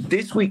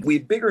this week, we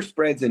have bigger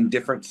spreads in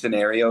different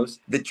scenarios.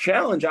 The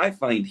challenge I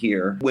find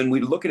here, when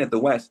we're looking at the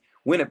West,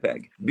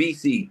 Winnipeg,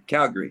 BC,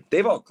 Calgary,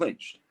 they've all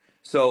clinched.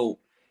 So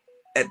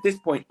at this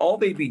point, all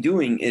they'd be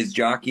doing is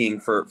jockeying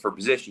for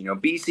position. You know,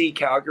 BC,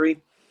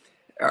 Calgary,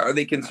 are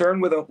they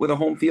concerned with a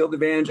home field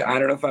advantage? I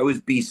don't know. If I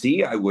was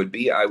BC, I would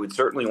be. I would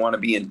certainly want to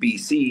be in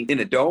BC in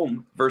a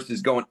dome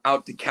versus going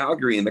out to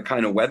Calgary in the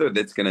kind of weather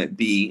that's going to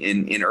be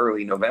in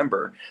early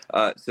November.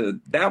 So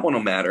that one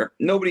will matter.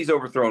 Nobody's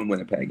overthrown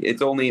Winnipeg.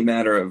 It's only a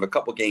matter of a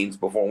couple games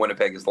before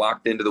Winnipeg is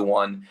locked into the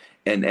one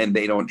and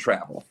they don't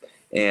travel.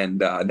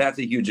 And that's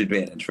a huge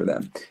advantage for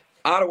them.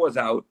 Ottawa's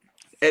out.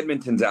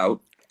 Edmonton's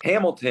out.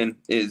 Hamilton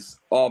is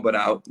all but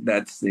out.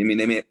 They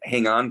may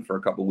hang on for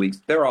a couple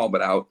weeks. They're all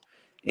but out.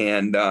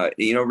 And,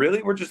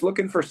 really, we're just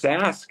looking for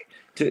Sask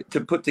to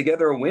put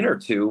together a win or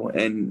two,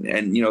 and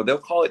they'll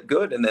call it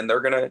good, and then they're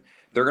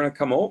gonna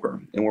come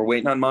over, and we're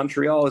waiting on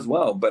Montreal as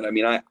well. But I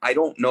mean, I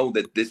don't know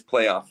that this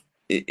playoff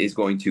is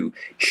going to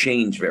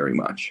change very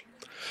much.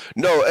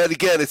 No, and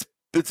again,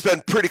 it's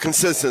been pretty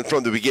consistent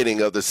from the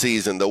beginning of the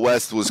season. The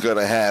West was going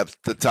to have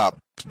the top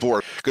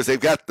 4 because they've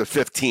got the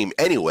 5th team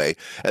anyway,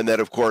 and then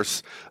of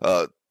course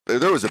there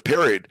was a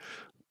period,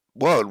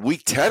 in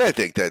week 10, I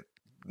think, that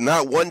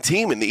not one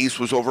team in the East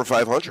was over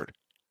 500.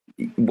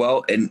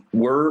 Well, and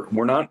we're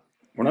not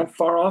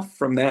far off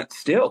from that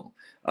still.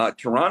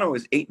 Toronto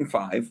is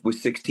 8-5 with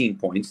 16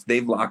 points.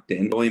 They've locked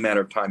in. It's only a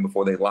matter of time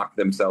before they lock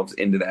themselves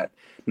into that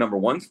number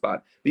 1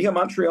 spot. But you got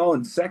Montreal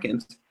in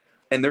 2nd,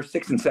 and they're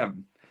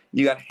 6-7.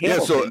 You got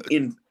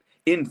Hamilton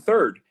in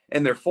 3rd,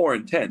 and they're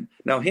 4-10.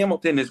 Now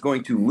Hamilton is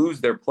going to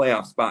lose their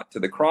playoff spot to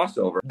the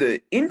crossover.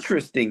 The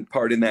interesting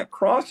part in that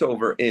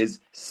crossover is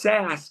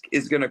Sask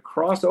is going to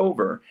cross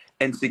over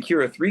and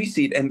secure a 3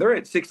 seed, and they're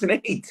at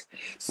 6-8.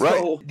 So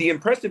right. The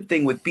impressive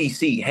thing with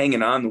BC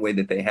hanging on the way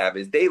that they have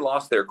is they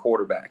lost their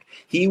quarterback.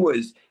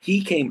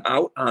 He came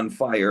out on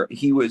fire.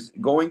 He was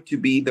going to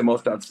be the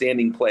most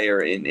outstanding player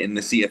in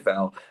the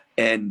CFL.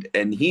 And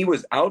he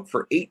was out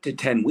for 8 to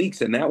 10 weeks,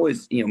 and that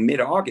was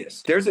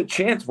mid-August. There's a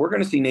chance we're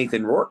going to see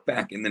Nathan Rourke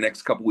back in the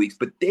next couple weeks,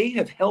 but they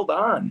have held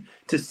on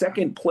to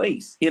 2nd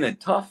place in a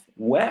tough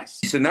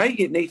West. So now you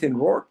get Nathan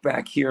Rourke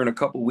back here in a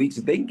couple weeks.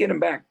 If they can get him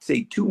back,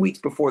 say 2 weeks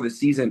before the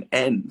season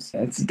ends,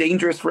 that's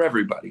dangerous for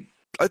everybody.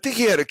 I think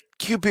he had a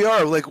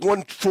QBR of like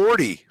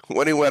 140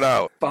 when he went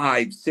out.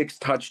 5-6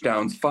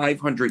 touchdowns,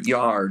 500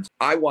 yards.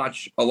 I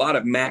watch a lot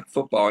of MAC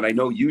football, and I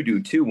know you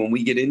do too. When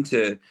we get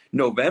into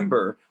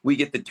November, we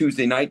get the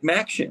Tuesday night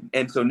MACtion.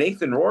 And so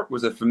Nathan Rourke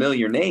was a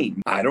familiar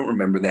name. I don't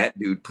remember that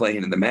dude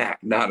playing in the MAC,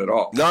 not at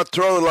all. Not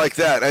throwing like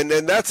that. And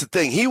that's the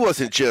thing. He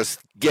wasn't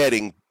just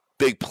getting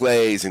big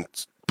plays and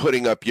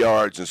putting up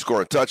yards and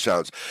scoring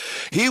touchdowns.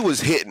 He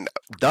was hitting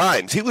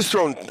dimes. He was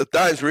throwing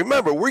dimes.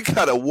 Remember, we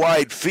got a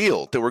wide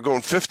field that we're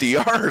going 50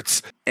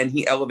 yards. And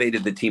he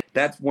elevated the team.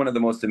 That's one of the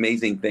most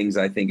amazing things,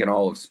 I think, in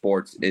all of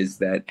sports is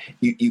that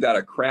you got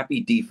a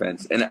crappy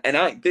defense. And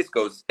this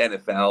goes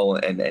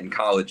NFL and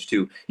college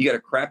too. You got a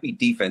crappy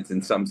defense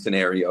in some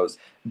scenarios.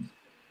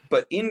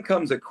 But in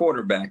comes a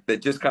quarterback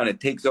that just kind of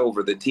takes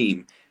over the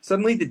team.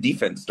 Suddenly the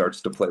defense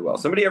starts to play well.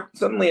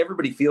 Suddenly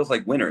everybody feels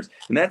like winners.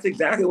 And that's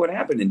exactly what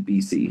happened in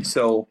BC.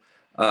 So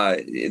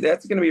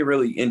that's going to be a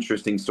really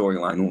interesting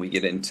storyline when we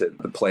get into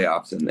the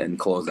playoffs and then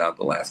close out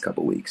the last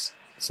couple weeks.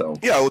 So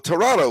yeah, well,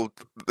 Toronto,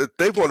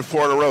 they've won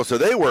 4 in a row, so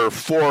they were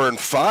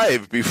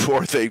 4-5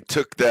 before they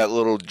took that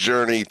little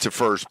journey to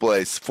first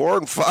place.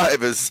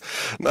 4-5 is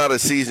not a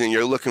season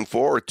you're looking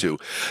forward to.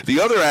 The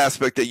other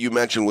aspect that you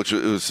mentioned, which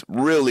was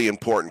really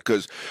important,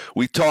 because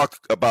we talk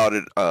about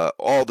it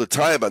all the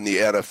time on the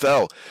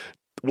NFL,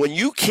 when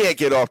you can't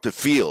get off the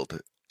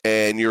field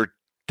and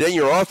then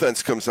your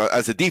offense comes on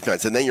as a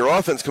defense, and then your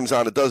offense comes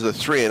on and does a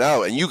 3 and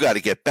out, and you got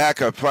to get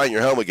back up, find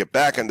your helmet, get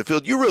back on the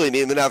field. You really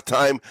didn't even have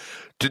time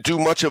to do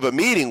much of a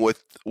meeting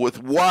with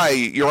why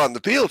you're on the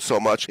field so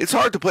much. It's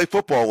hard to play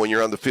football when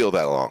you're on the field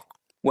that long.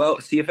 Well,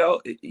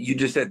 CFL, you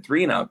just said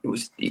 3 and out. It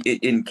was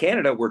in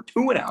Canada, we're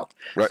 2 and out.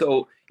 Right.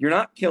 So you're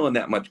not killing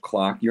that much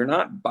clock. You're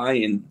not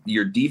buying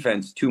your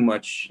defense too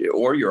much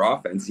or your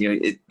offense.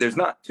 There's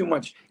not too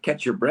much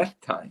catch your breath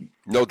time.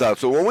 No doubt.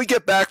 So when we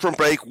get back from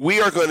break,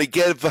 we are going to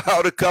give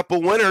out a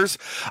couple winners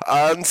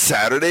on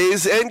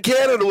Saturdays in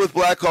Canada with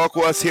Black Hawk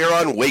West here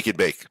on Wake and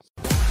Bake.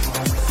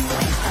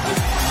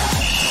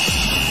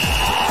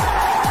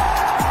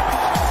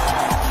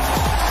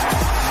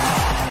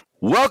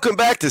 Welcome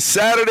back to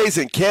Saturdays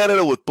in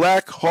Canada with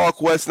Black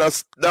Hawk West.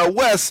 Now,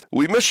 Wes,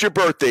 we missed your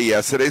birthday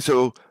yesterday,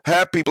 so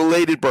happy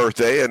belated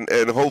birthday,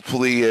 and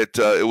hopefully it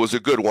was a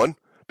good one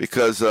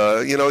because,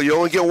 you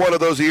only get one of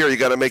those a year. You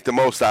got to make the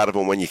most out of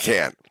them when you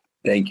can.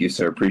 Thank you,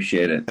 sir.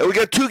 Appreciate it. And we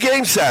got 2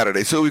 games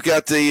Saturday. So we've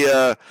got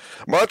the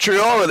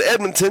Montreal and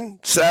Edmonton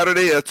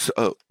Saturday at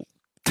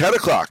 10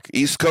 o'clock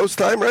East Coast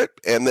time, right?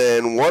 And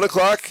then 1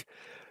 o'clock.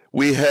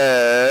 We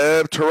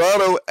have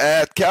Toronto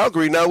at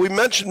Calgary. Now, we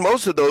mentioned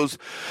most of those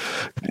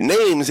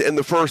names in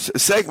the first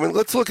segment.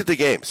 Let's look at the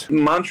games.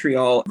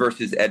 Montreal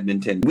versus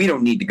Edmonton. We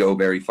don't need to go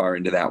very far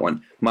into that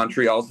one.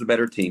 Montreal's the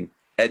better team.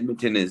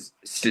 Edmonton is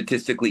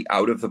statistically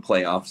out of the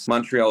playoffs.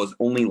 Montreal is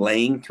only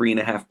laying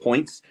 3.5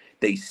 points.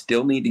 They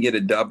still need to get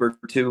a dub or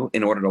 2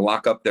 in order to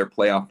lock up their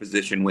playoff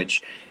position,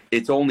 which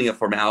it's only a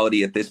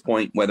formality at this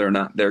point whether or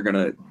not they're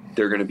gonna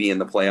be in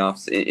the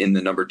playoffs in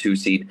the number 2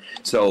 seed.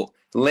 So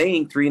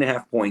laying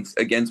 3.5 points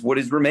against what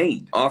has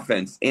remained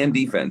offense and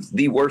defense,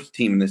 the worst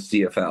team in the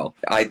CFL.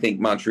 I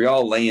think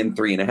Montreal laying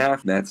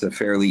 3.5. That's a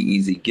fairly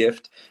easy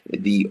gift.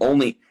 The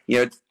only,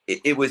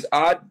 it was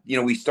odd.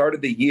 We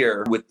started the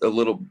year with a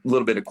little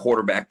bit of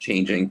quarterback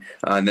changing,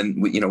 and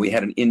then we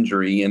had an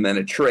injury and then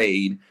a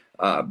trade.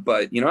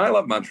 But I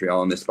love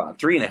Montreal in this spot.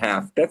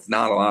 3.5, that's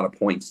not a lot of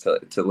points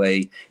to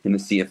lay in the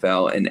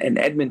CFL. And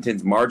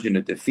Edmonton's margin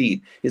of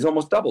defeat is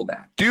almost double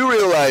that. Do you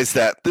realize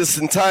that this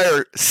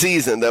entire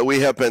season that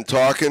we have been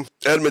talking,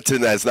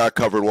 Edmonton has not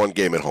covered 1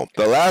 game at home?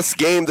 The last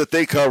game that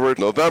they covered,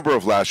 November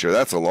of last year,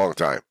 that's a long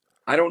time.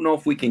 I don't know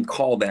if we can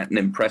call that an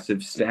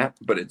impressive stat,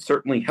 but it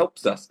certainly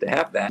helps us to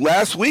have that.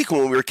 Last week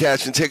when we were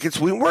catching tickets,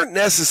 we weren't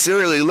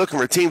necessarily looking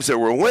for teams that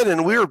were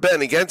winning. We were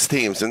betting against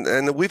teams,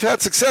 and we've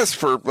had success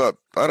for,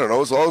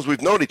 as long as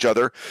we've known each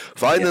other,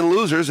 finding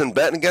losers and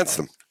betting against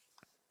them.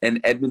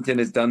 And Edmonton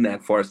has done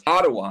that for us.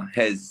 Ottawa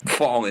has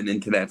fallen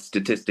into that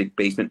statistic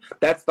basement.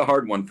 That's the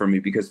hard one for me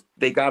because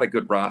they got a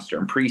good roster.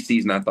 In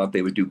preseason, I thought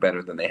they would do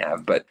better than they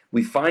have. But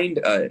we find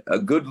a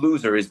good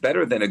loser is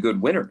better than a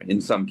good winner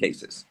in some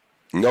cases.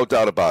 No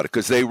doubt about it,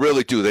 because they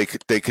really do.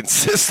 They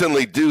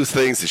consistently do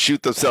things to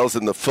shoot themselves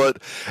in the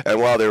foot, and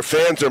while their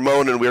fans are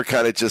moaning, we're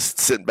kind of just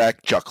sitting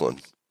back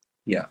chuckling.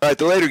 Yeah. All right,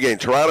 the later game,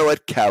 Toronto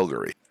at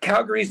Calgary.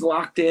 Calgary's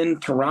locked in.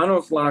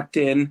 Toronto's locked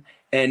in.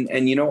 And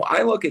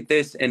I look at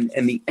this, and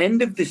the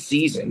end of the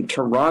season,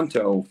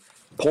 Toronto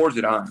pours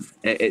it on.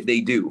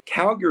 They do.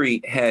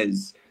 Calgary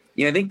has,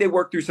 I think they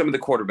worked through some of the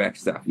quarterback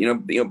stuff.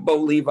 Bo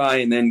Levi,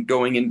 and then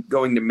going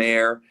to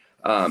Mayer.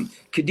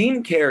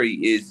 Kadeem Carey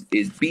is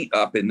beat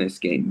up in this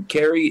game.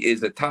 Carey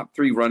is a top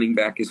 3 running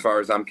back as far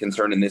as I'm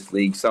concerned in this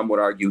league. Some would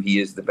argue he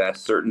is the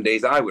best. Certain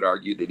days I would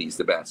argue that he's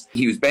the best.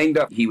 He was banged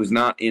up. He was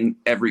not in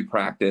every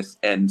practice.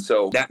 And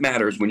so that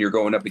matters when you're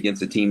going up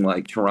against a team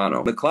like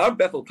Toronto. McLeod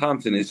Bethel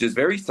Thompson is just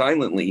very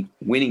silently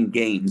winning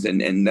games.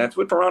 And that's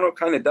what Toronto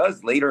kind of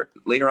does later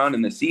on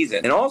in the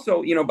season. And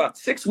also, about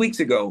 6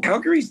 weeks ago,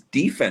 Calgary's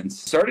defense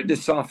started to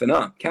soften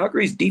up.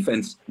 Calgary's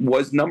defense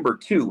was number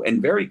 2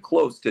 and very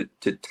close to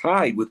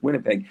tied with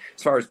Winnipeg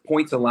as far as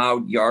points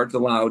allowed, yards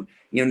allowed.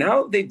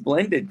 Now they've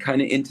blended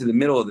kind of into the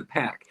middle of the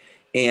pack.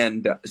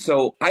 And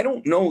so I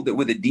don't know that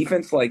with a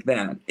defense like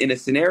that, in a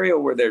scenario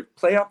where their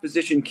playoff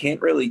position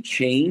can't really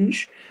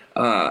change,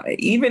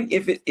 even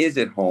if it is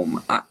at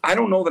home, I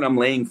don't know that I'm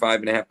laying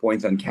 5.5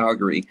 points on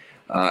Calgary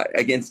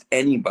against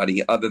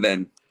anybody other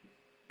than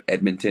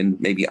Edmonton,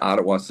 maybe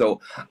Ottawa.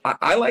 So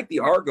I like the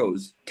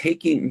Argos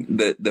taking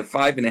the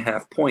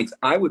 5.5 points.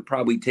 I would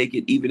probably take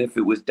it even if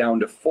it was down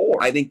to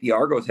 4. I think the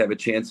Argos have a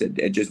chance at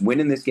just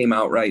winning this game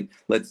outright.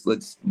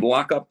 Let's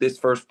lock up this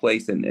first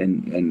place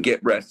and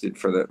get rested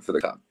for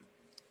the cup.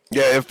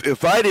 Yeah,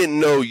 if I didn't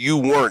know you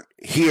weren't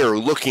here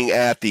looking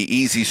at the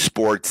Easy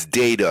Sports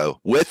data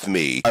with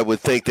me, I would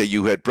think that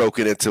you had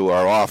broken into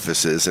our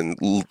offices and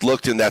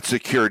looked in that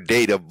secure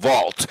data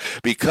vault,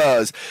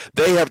 because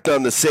they have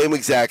done the same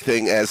exact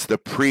thing as the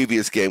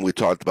previous game we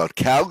talked about.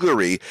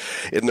 Calgary,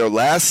 in their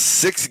last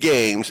 6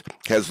 games,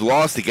 has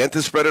lost against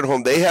the spread at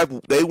home.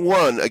 They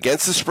won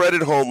against the spread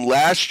at home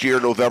last year,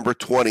 November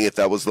 20th.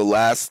 That was the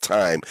last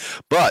time.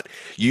 But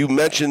you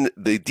mentioned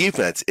the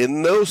defense.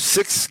 In those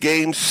 6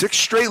 games, 6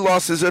 straight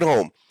losses at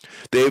home,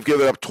 They've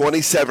given up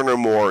 27 or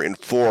more in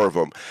 4 of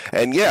them.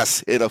 And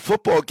yes, in a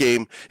football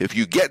game, if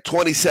you get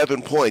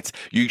 27 points,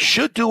 you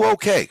should do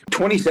okay.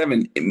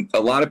 27, a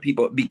lot of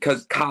people,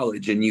 because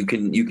college, and you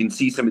can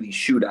see some of these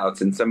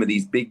shootouts and some of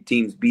these big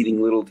teams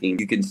beating little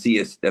teams. You can see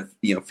a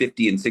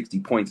 50 and 60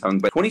 points hung.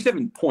 But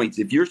 27 points,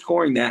 if you're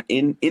scoring that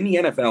in the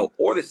NFL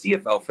or the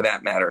CFL for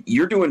that matter,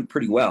 you're doing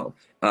pretty well.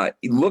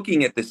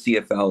 Looking at the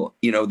CFL,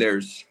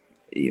 there's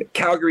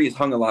Calgary has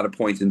hung a lot of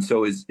points, and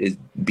so is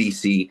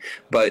BC.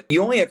 But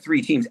you only have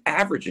 3 teams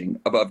averaging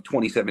above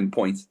 27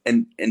 points,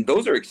 and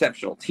those are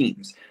exceptional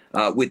teams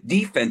with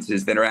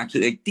defenses that are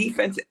actually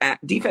defense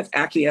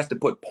actually has to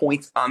put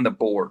points on the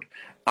board,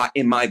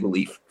 in my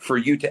belief, for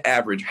you to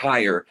average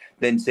higher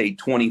than, say,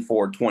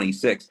 24,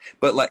 26.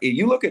 But if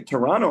you look at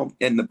Toronto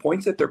and the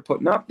points that they're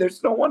putting up,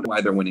 there's no wonder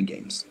why they're winning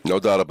games. No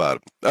doubt about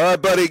it. All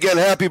right, buddy, again,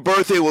 happy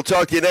birthday. We'll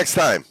talk to you next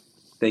time.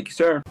 Thank you,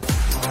 sir.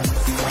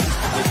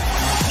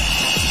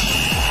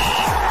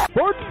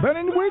 Sports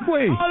Betting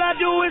Weekly. All I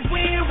do is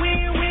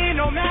win,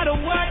 no matter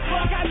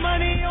what. Got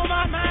money on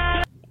my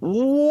mind.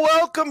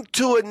 Welcome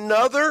to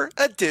another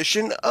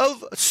edition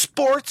of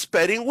Sports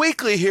Betting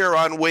Weekly here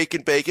on Wake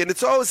and Bake. And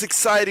it's always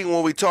exciting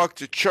when we talk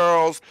to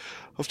Charles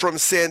from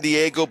San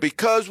Diego,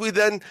 because we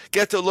then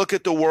get to look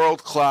at the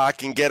world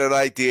clock and get an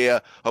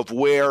idea of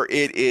where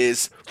it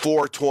is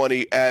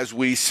 4:20 as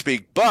we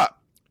speak. But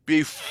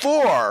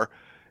before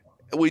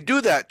we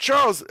do that,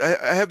 Charles,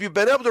 have you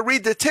been able to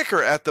read the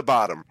ticker at the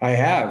bottom? I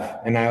have,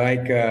 and I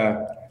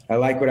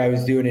like what I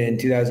was doing in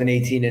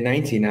 2018 and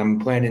 19. I'm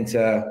planning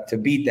to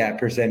beat that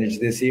percentage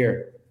this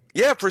year.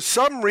 Yeah, for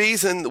some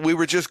reason, we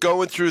were just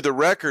going through the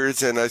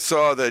records, and I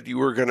saw that you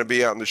were going to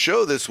be on the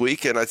show this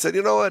week, and I said,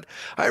 you know what?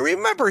 I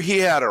remember he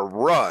had a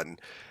run,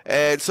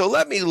 and so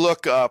let me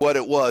look up what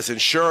it was,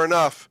 and sure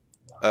enough,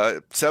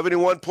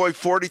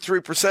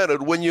 71.43%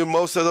 would win you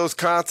most of those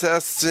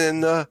contests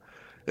in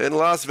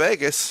Las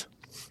Vegas.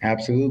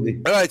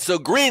 Absolutely. All right, so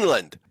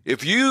Greenland.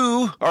 If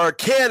you are a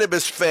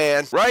cannabis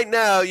fan, right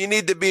now you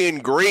need to be in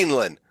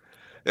Greenland.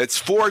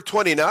 It's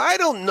 4:20. Now, I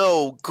don't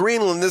know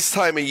Greenland this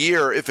time of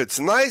year if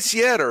it's nice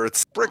yet or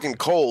it's freaking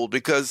cold,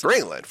 because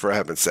Greenland, for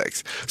heaven's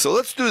sakes. So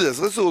let's do this.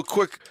 Let's do a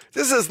quick.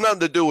 This has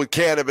nothing to do with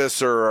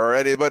cannabis or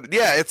anything, but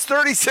yeah, it's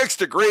 36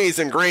 degrees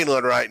in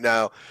Greenland right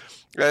now.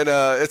 And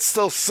it's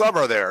still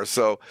summer there,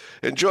 so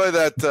enjoy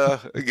that.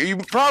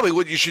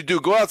 What you should do,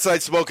 go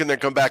outside, smoke, and then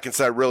come back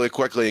inside really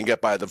quickly and get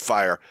by the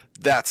fire.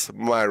 That's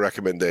my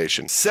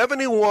recommendation.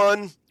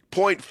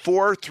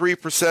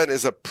 71.43%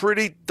 is a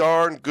pretty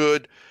darn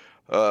good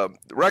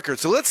record.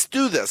 So let's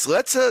do this.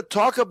 Let's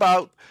talk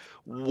about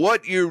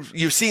what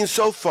you've seen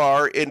so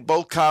far in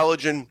both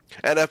college and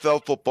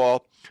NFL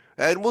football.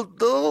 And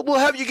we'll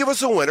have you give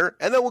us a winner,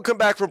 and then we'll come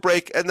back from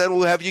break, and then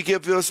we'll have you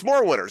give us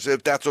more winners,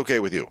 if that's okay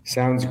with you.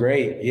 Sounds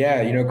great.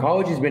 Yeah,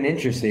 college has been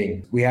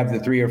interesting. We have the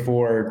 3 or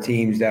 4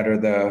 teams that are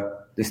the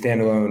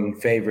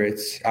standalone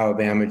favorites: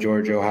 Alabama,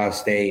 Georgia, Ohio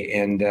State,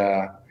 and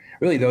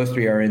really those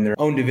 3 are in their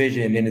own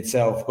division in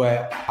itself.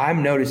 But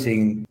I'm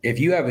noticing if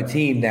you have a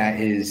team that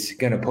is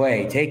going to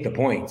play, take the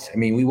points. I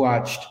mean, we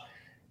watched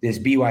this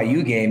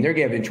BYU game. They're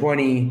giving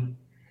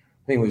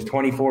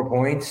 24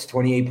 points,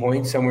 28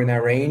 points, somewhere in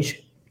that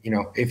range.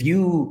 If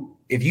you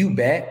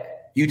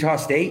bet Utah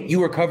State, you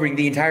were covering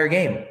the entire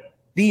game.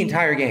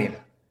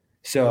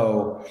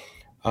 So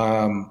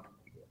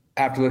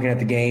after looking at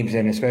the games,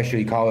 and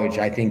especially college,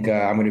 I think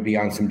I'm going to be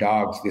on some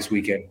dogs this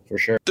weekend for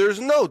sure. There's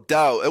no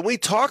doubt. And we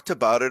talked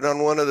about it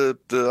on one of the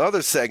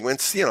other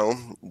segments.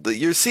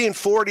 You're seeing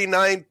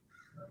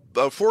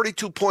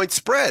 42-point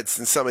spreads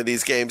in some of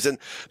these games, and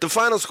the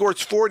final score is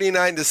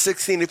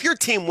 49-16. If your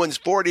team wins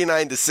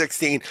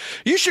 49-16,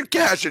 you should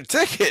cash a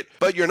ticket,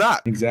 but you're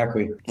not.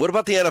 Exactly. What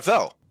about the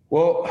NFL?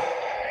 Well,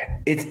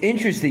 it's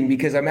interesting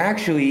because I'm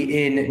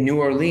actually in New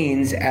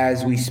Orleans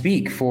as we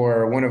speak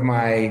for one of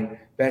my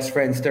best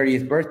friend's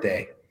 30th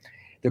birthday.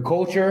 The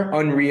culture,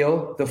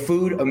 unreal. The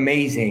food,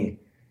 amazing.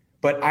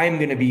 But I'm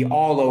going to be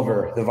all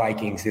over the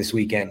Vikings this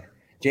weekend.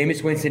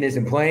 Jameis Winston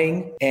isn't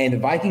playing, and the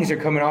Vikings are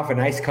coming off a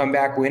nice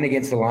comeback win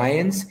against the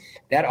Lions.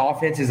 That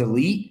offense is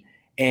elite,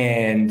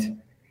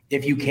 and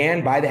if you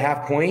can, buy the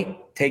half point,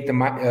 take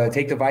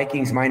the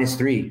Vikings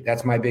 -3.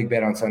 That's my big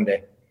bet on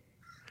Sunday.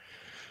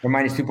 Or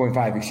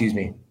 -2.5, excuse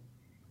me.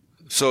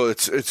 So it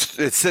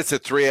sits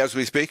at 3 as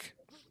we speak?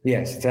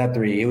 Yes, it's at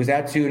 3. It was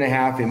at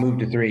 2.5. It moved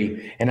to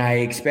 3, and I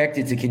expect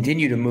it to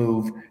continue to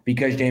move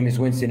because Jameis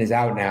Winston is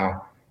out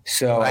now.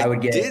 So I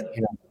would get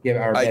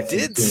our I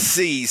did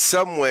see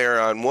somewhere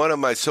on one of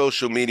my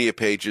social media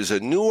pages a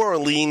New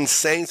Orleans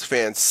Saints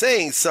fan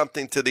saying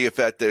something to the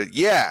effect that,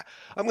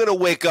 I'm going to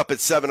wake up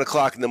at 7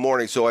 o'clock in the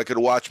morning so I could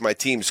watch my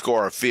team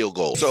score a field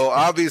goal. So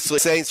obviously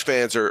Saints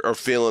fans are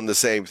feeling the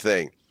same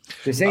thing.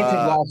 The Saints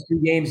have lost 2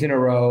 games in a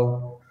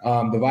row.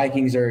 The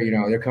Vikings are,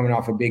 they're coming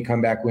off a big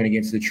comeback win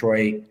against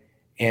Detroit.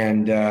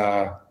 And,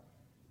 I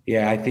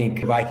think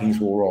the Vikings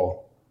will roll.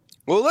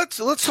 Well,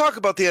 let's talk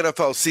about the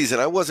NFL season.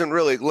 I wasn't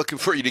really looking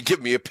for you to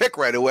give me a pick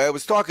right away. I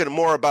was talking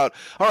more about,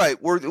 all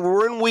right,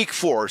 we're in week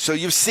 4. So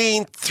you've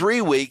seen 3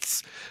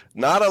 weeks.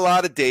 not a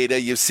lot of data.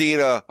 You've seen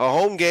a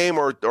home game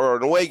or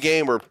an away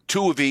game or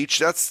two of each.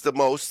 That's the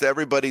most.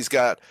 Everybody's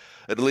got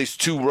at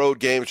least two road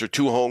games or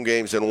two home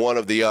games and one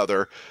of the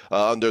other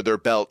under their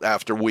belt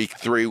after week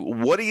 3.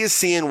 What are you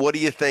seeing? What are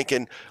you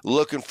thinking?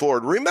 Looking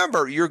forward.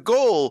 Remember, your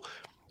goal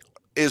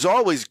is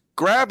always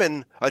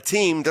grabbing a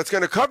team that's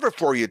going to cover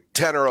for you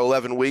 10 or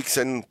 11 weeks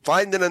and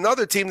finding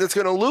another team that's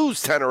going to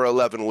lose 10 or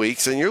 11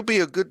 weeks, and you'll be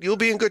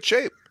in good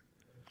shape.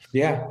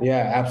 Yeah,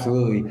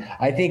 absolutely.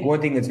 I think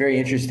one thing that's very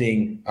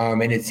interesting,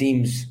 and it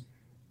seems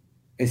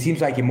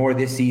like it more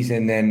this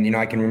season than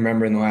I can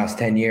remember in the last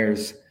 10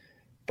 years.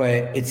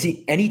 But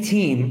any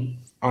team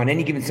on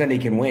any given Sunday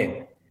can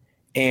win,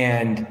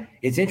 and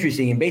it's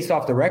interesting. And based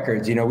off the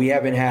records, we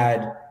haven't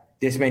had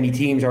this many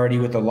teams already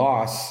with a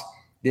loss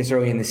this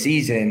early in the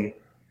season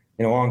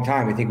in a long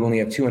time. I think we only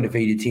have 2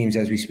 undefeated teams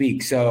as we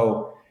speak.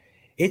 So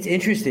it's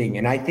interesting,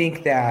 and I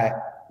think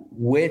that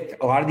with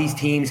a lot of these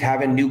teams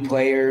having new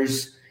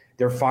players,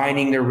 they're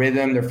finding their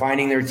rhythm, they're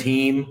finding their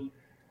team.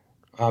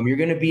 You're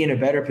going to be in a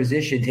better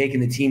position taking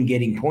the team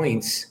getting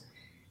points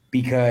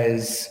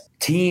because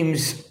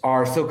teams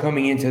are still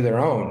coming into their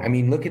own. I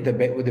mean, look at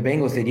what the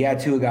Bengals did. Yeah,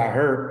 Tua got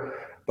hurt,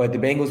 but the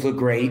Bengals look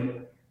great.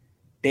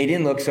 They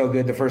didn't look so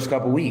good the first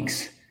couple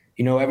weeks.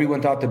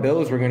 Everyone thought the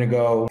Bills were going to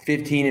go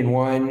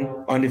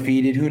 15-1,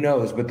 undefeated. Who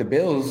knows? But the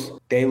Bills,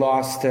 they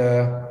lost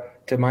to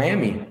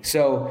Miami.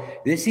 So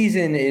this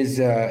season is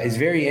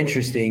very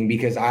interesting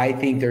because I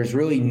think there's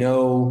really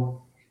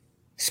no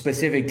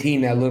specific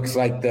team that looks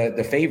like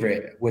the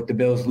favorite, with the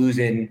Bills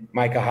losing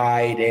Micah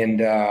Hyde and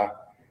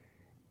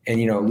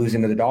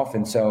losing to the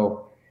Dolphins.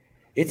 So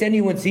it's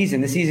anyone's season.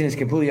 This season is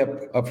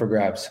completely up for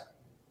grabs.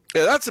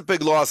 Yeah, that's a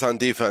big loss on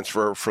defense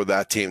for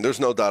that team. There's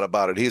no doubt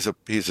about it. He's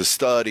a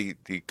stud. He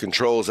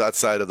controls that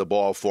side of the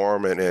ball for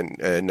him,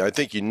 and I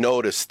think you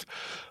noticed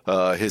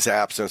his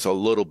absence a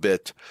little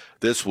bit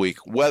this week.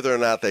 Whether or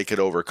not they could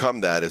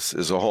overcome that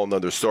is a whole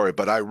nother story.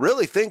 But I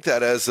really think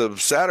that as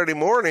of Saturday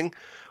morning,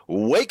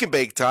 wake and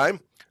bake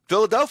time,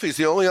 Philadelphia's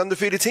the only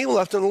undefeated team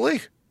left in the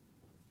league.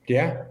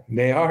 Yeah,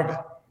 they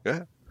are.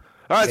 Yeah.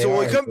 All right, so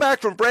when we come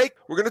back from break,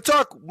 we're going to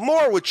talk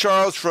more with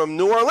Charles from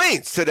New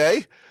Orleans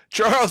today.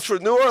 Charles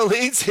from New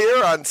Orleans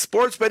here on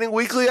Sports Betting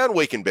Weekly on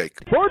Wake and Bake.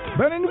 Sports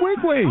Betting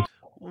Weekly.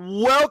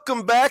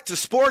 Welcome back to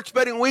Sports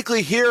Betting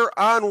Weekly here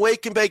on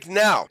Wake and Bake.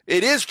 Now,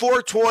 it is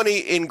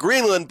 4:20 in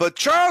Greenland, but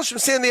Charles from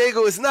San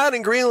Diego is not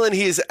in Greenland.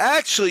 He is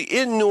actually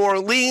in New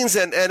Orleans,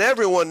 and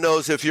everyone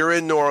knows if you're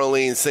in New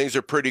Orleans, things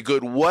are pretty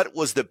good. What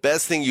was the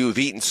best thing you've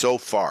eaten so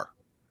far?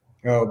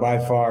 Oh, by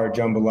far,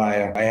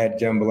 jambalaya. I had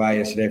jambalaya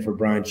yesterday for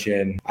brunch,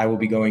 and I will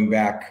be going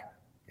back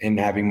and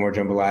having more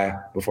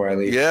jambalaya before I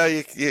leave.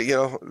 Yeah,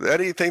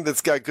 anything that's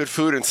got good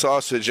food and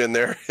sausage in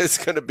there is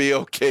going to be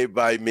okay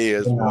by me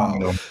as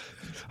well.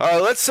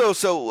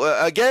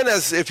 Again,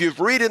 as if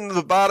you've read in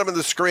the bottom of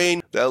the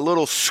screen, that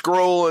little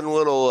scroll and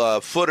little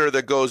footer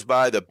that goes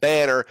by the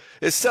banner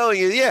is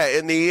telling you,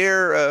 in the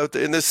year,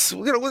 in this,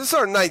 this is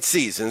our 9th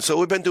season, so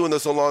we've been doing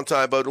this a long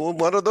time, but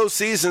one of those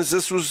seasons,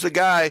 this was the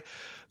guy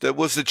that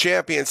was the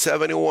champion,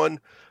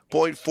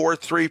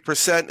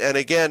 71.43%, and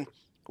again,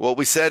 what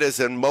we said is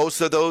in most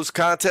of those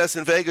contests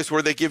in Vegas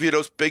where they give you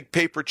those big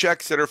paper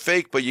checks that are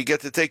fake, but you get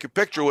to take your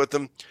picture with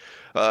them,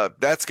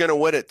 that's going to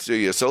win it to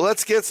you. So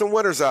let's get some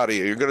winners out of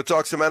you. You're going to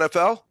talk some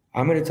NFL?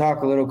 I'm going to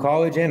talk a little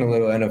college and a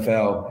little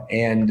NFL.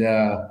 And,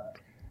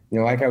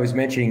 like I was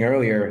mentioning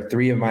earlier,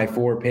 3 of my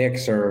 4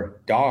 picks are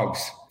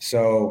dogs.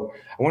 So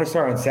I want to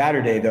start on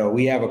Saturday, though.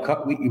 We have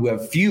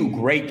a few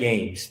great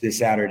games this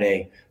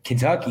Saturday.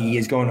 Kentucky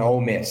is going to Ole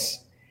Miss,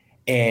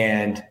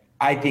 and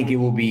I think it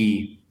will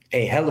be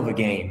a hell of a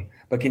game.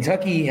 But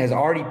Kentucky has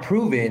already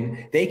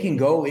proven they can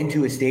go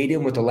into a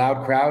stadium with a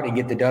loud crowd and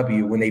get the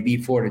W when they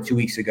beat Florida 2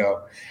 weeks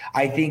ago.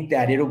 I think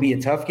that it'll be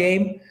a tough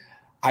game.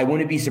 I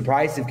wouldn't be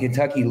surprised if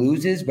Kentucky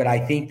loses, but I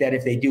think that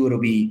if they do, it'll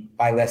be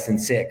by less than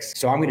 6.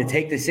 So I'm going to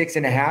take the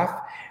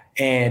 6.5,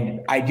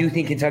 and I do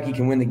think Kentucky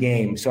can win the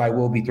game, so I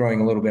will be throwing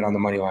a little bit on the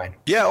money line.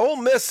 Yeah, Ole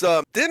Miss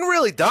didn't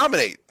really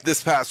dominate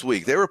this past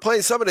week. They were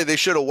playing somebody they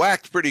should have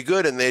whacked pretty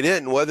good, and they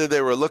didn't, whether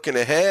they were looking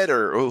ahead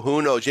or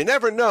who knows. You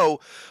never know,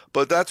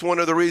 but that's one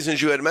of the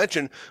reasons you had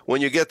mentioned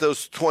when you get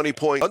those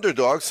 20-point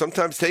underdogs,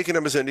 sometimes taking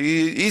them is an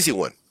easy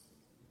one.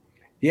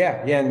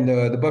 Yeah, and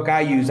the book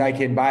I use, I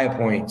can buy a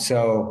point.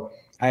 So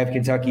I have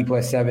Kentucky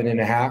plus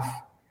 7.5,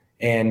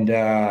 and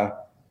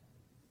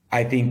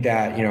I think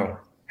that,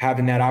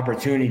 having that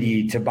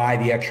opportunity to buy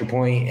the extra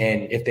point,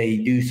 and if they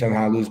do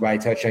somehow lose by a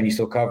touchdown, you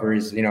still cover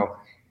is,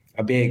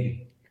 a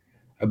big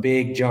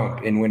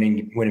jump in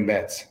winning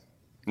bets.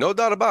 No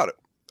doubt about it.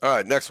 All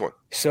right, next one.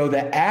 So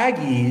the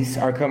Aggies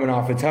are coming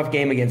off a tough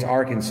game against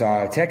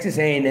Arkansas. Texas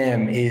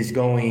A&M is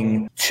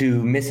going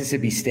to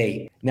Mississippi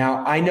State.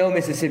 Now, I know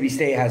Mississippi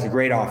State has a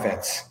great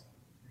offense,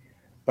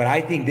 but I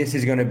think this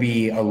is going to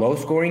be a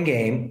low-scoring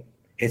game.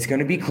 It's going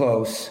to be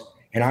close.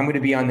 And I'm going to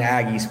be on the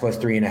Aggies plus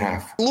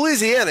 3.5.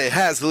 Louisiana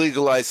has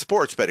legalized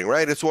sports betting,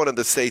 right? It's one of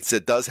the states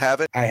that does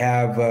have it. I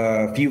have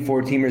a few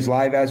 4-teamers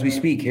live as we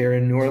speak here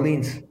in New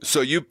Orleans.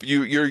 So you're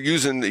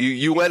using,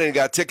 you went and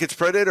got tickets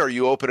printed, or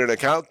you opened an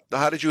account?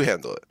 How did you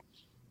handle it?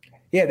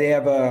 Yeah, they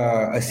have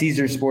a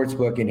Caesars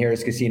Sportsbook in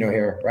Harris Casino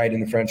here, right in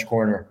the French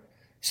Corner.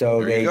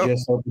 So they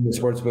just opened the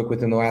sportsbook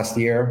within the last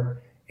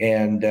year.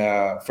 And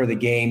for the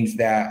games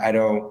that I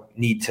don't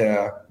need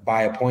to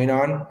buy a point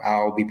on,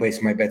 I'll be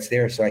placing my bets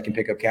there so I can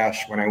pick up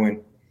cash when I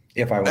win,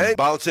 if I win. Hey,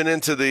 bouncing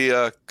into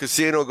the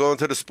casino, going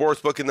to the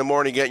sportsbook in the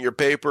morning, getting your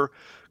paper,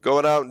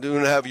 going out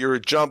and have your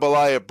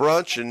jambalaya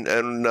brunch,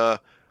 and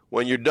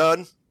when you're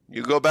done,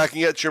 you go back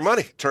and get your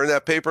money. Turn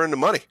that paper into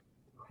money.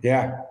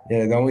 Yeah.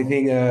 The only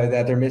thing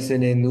that they're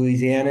missing in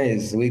Louisiana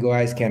is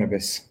legalized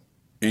cannabis.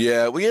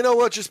 Yeah, well, you know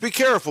what? Just be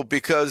careful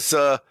because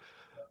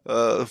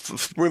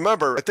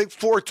remember, I think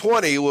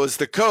 420 was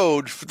the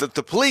code that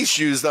the police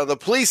used on the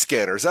police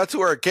scanners. That's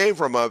where it came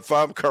from, if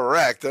I'm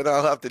correct. And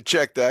I'll have to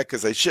check that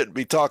because I shouldn't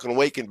be talking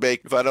wake and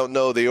bake if I don't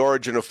know the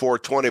origin of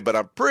 420. But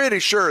I'm pretty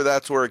sure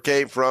that's where it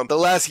came from. The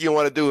last thing you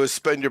want to do is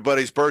spend your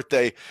buddy's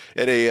birthday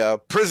in a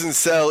prison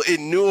cell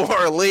in New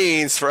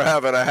Orleans for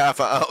having a half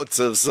an ounce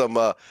of some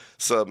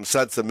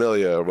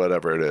Sensimilia or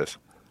whatever it is.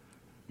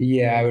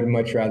 Yeah, I would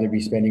much rather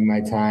be spending my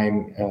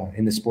time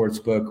in the sports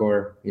book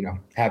or,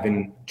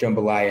 having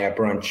jambalaya at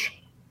brunch.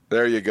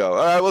 There you go.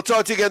 All right, we'll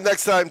talk to you again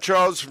next time,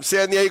 Charles, from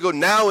San Diego,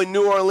 now in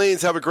New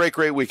Orleans. Have a great,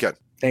 great weekend.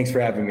 Thanks for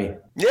having me.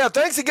 Yeah,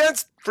 thanks again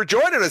for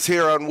joining us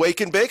here on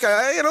Wake and Bake.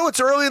 It's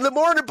early in the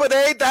morning, but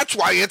hey, that's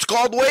why it's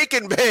called Wake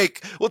and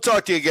Bake. We'll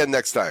talk to you again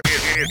next time.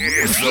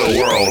 It's the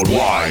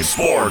Worldwide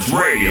Sports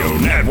Radio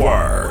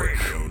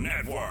Network.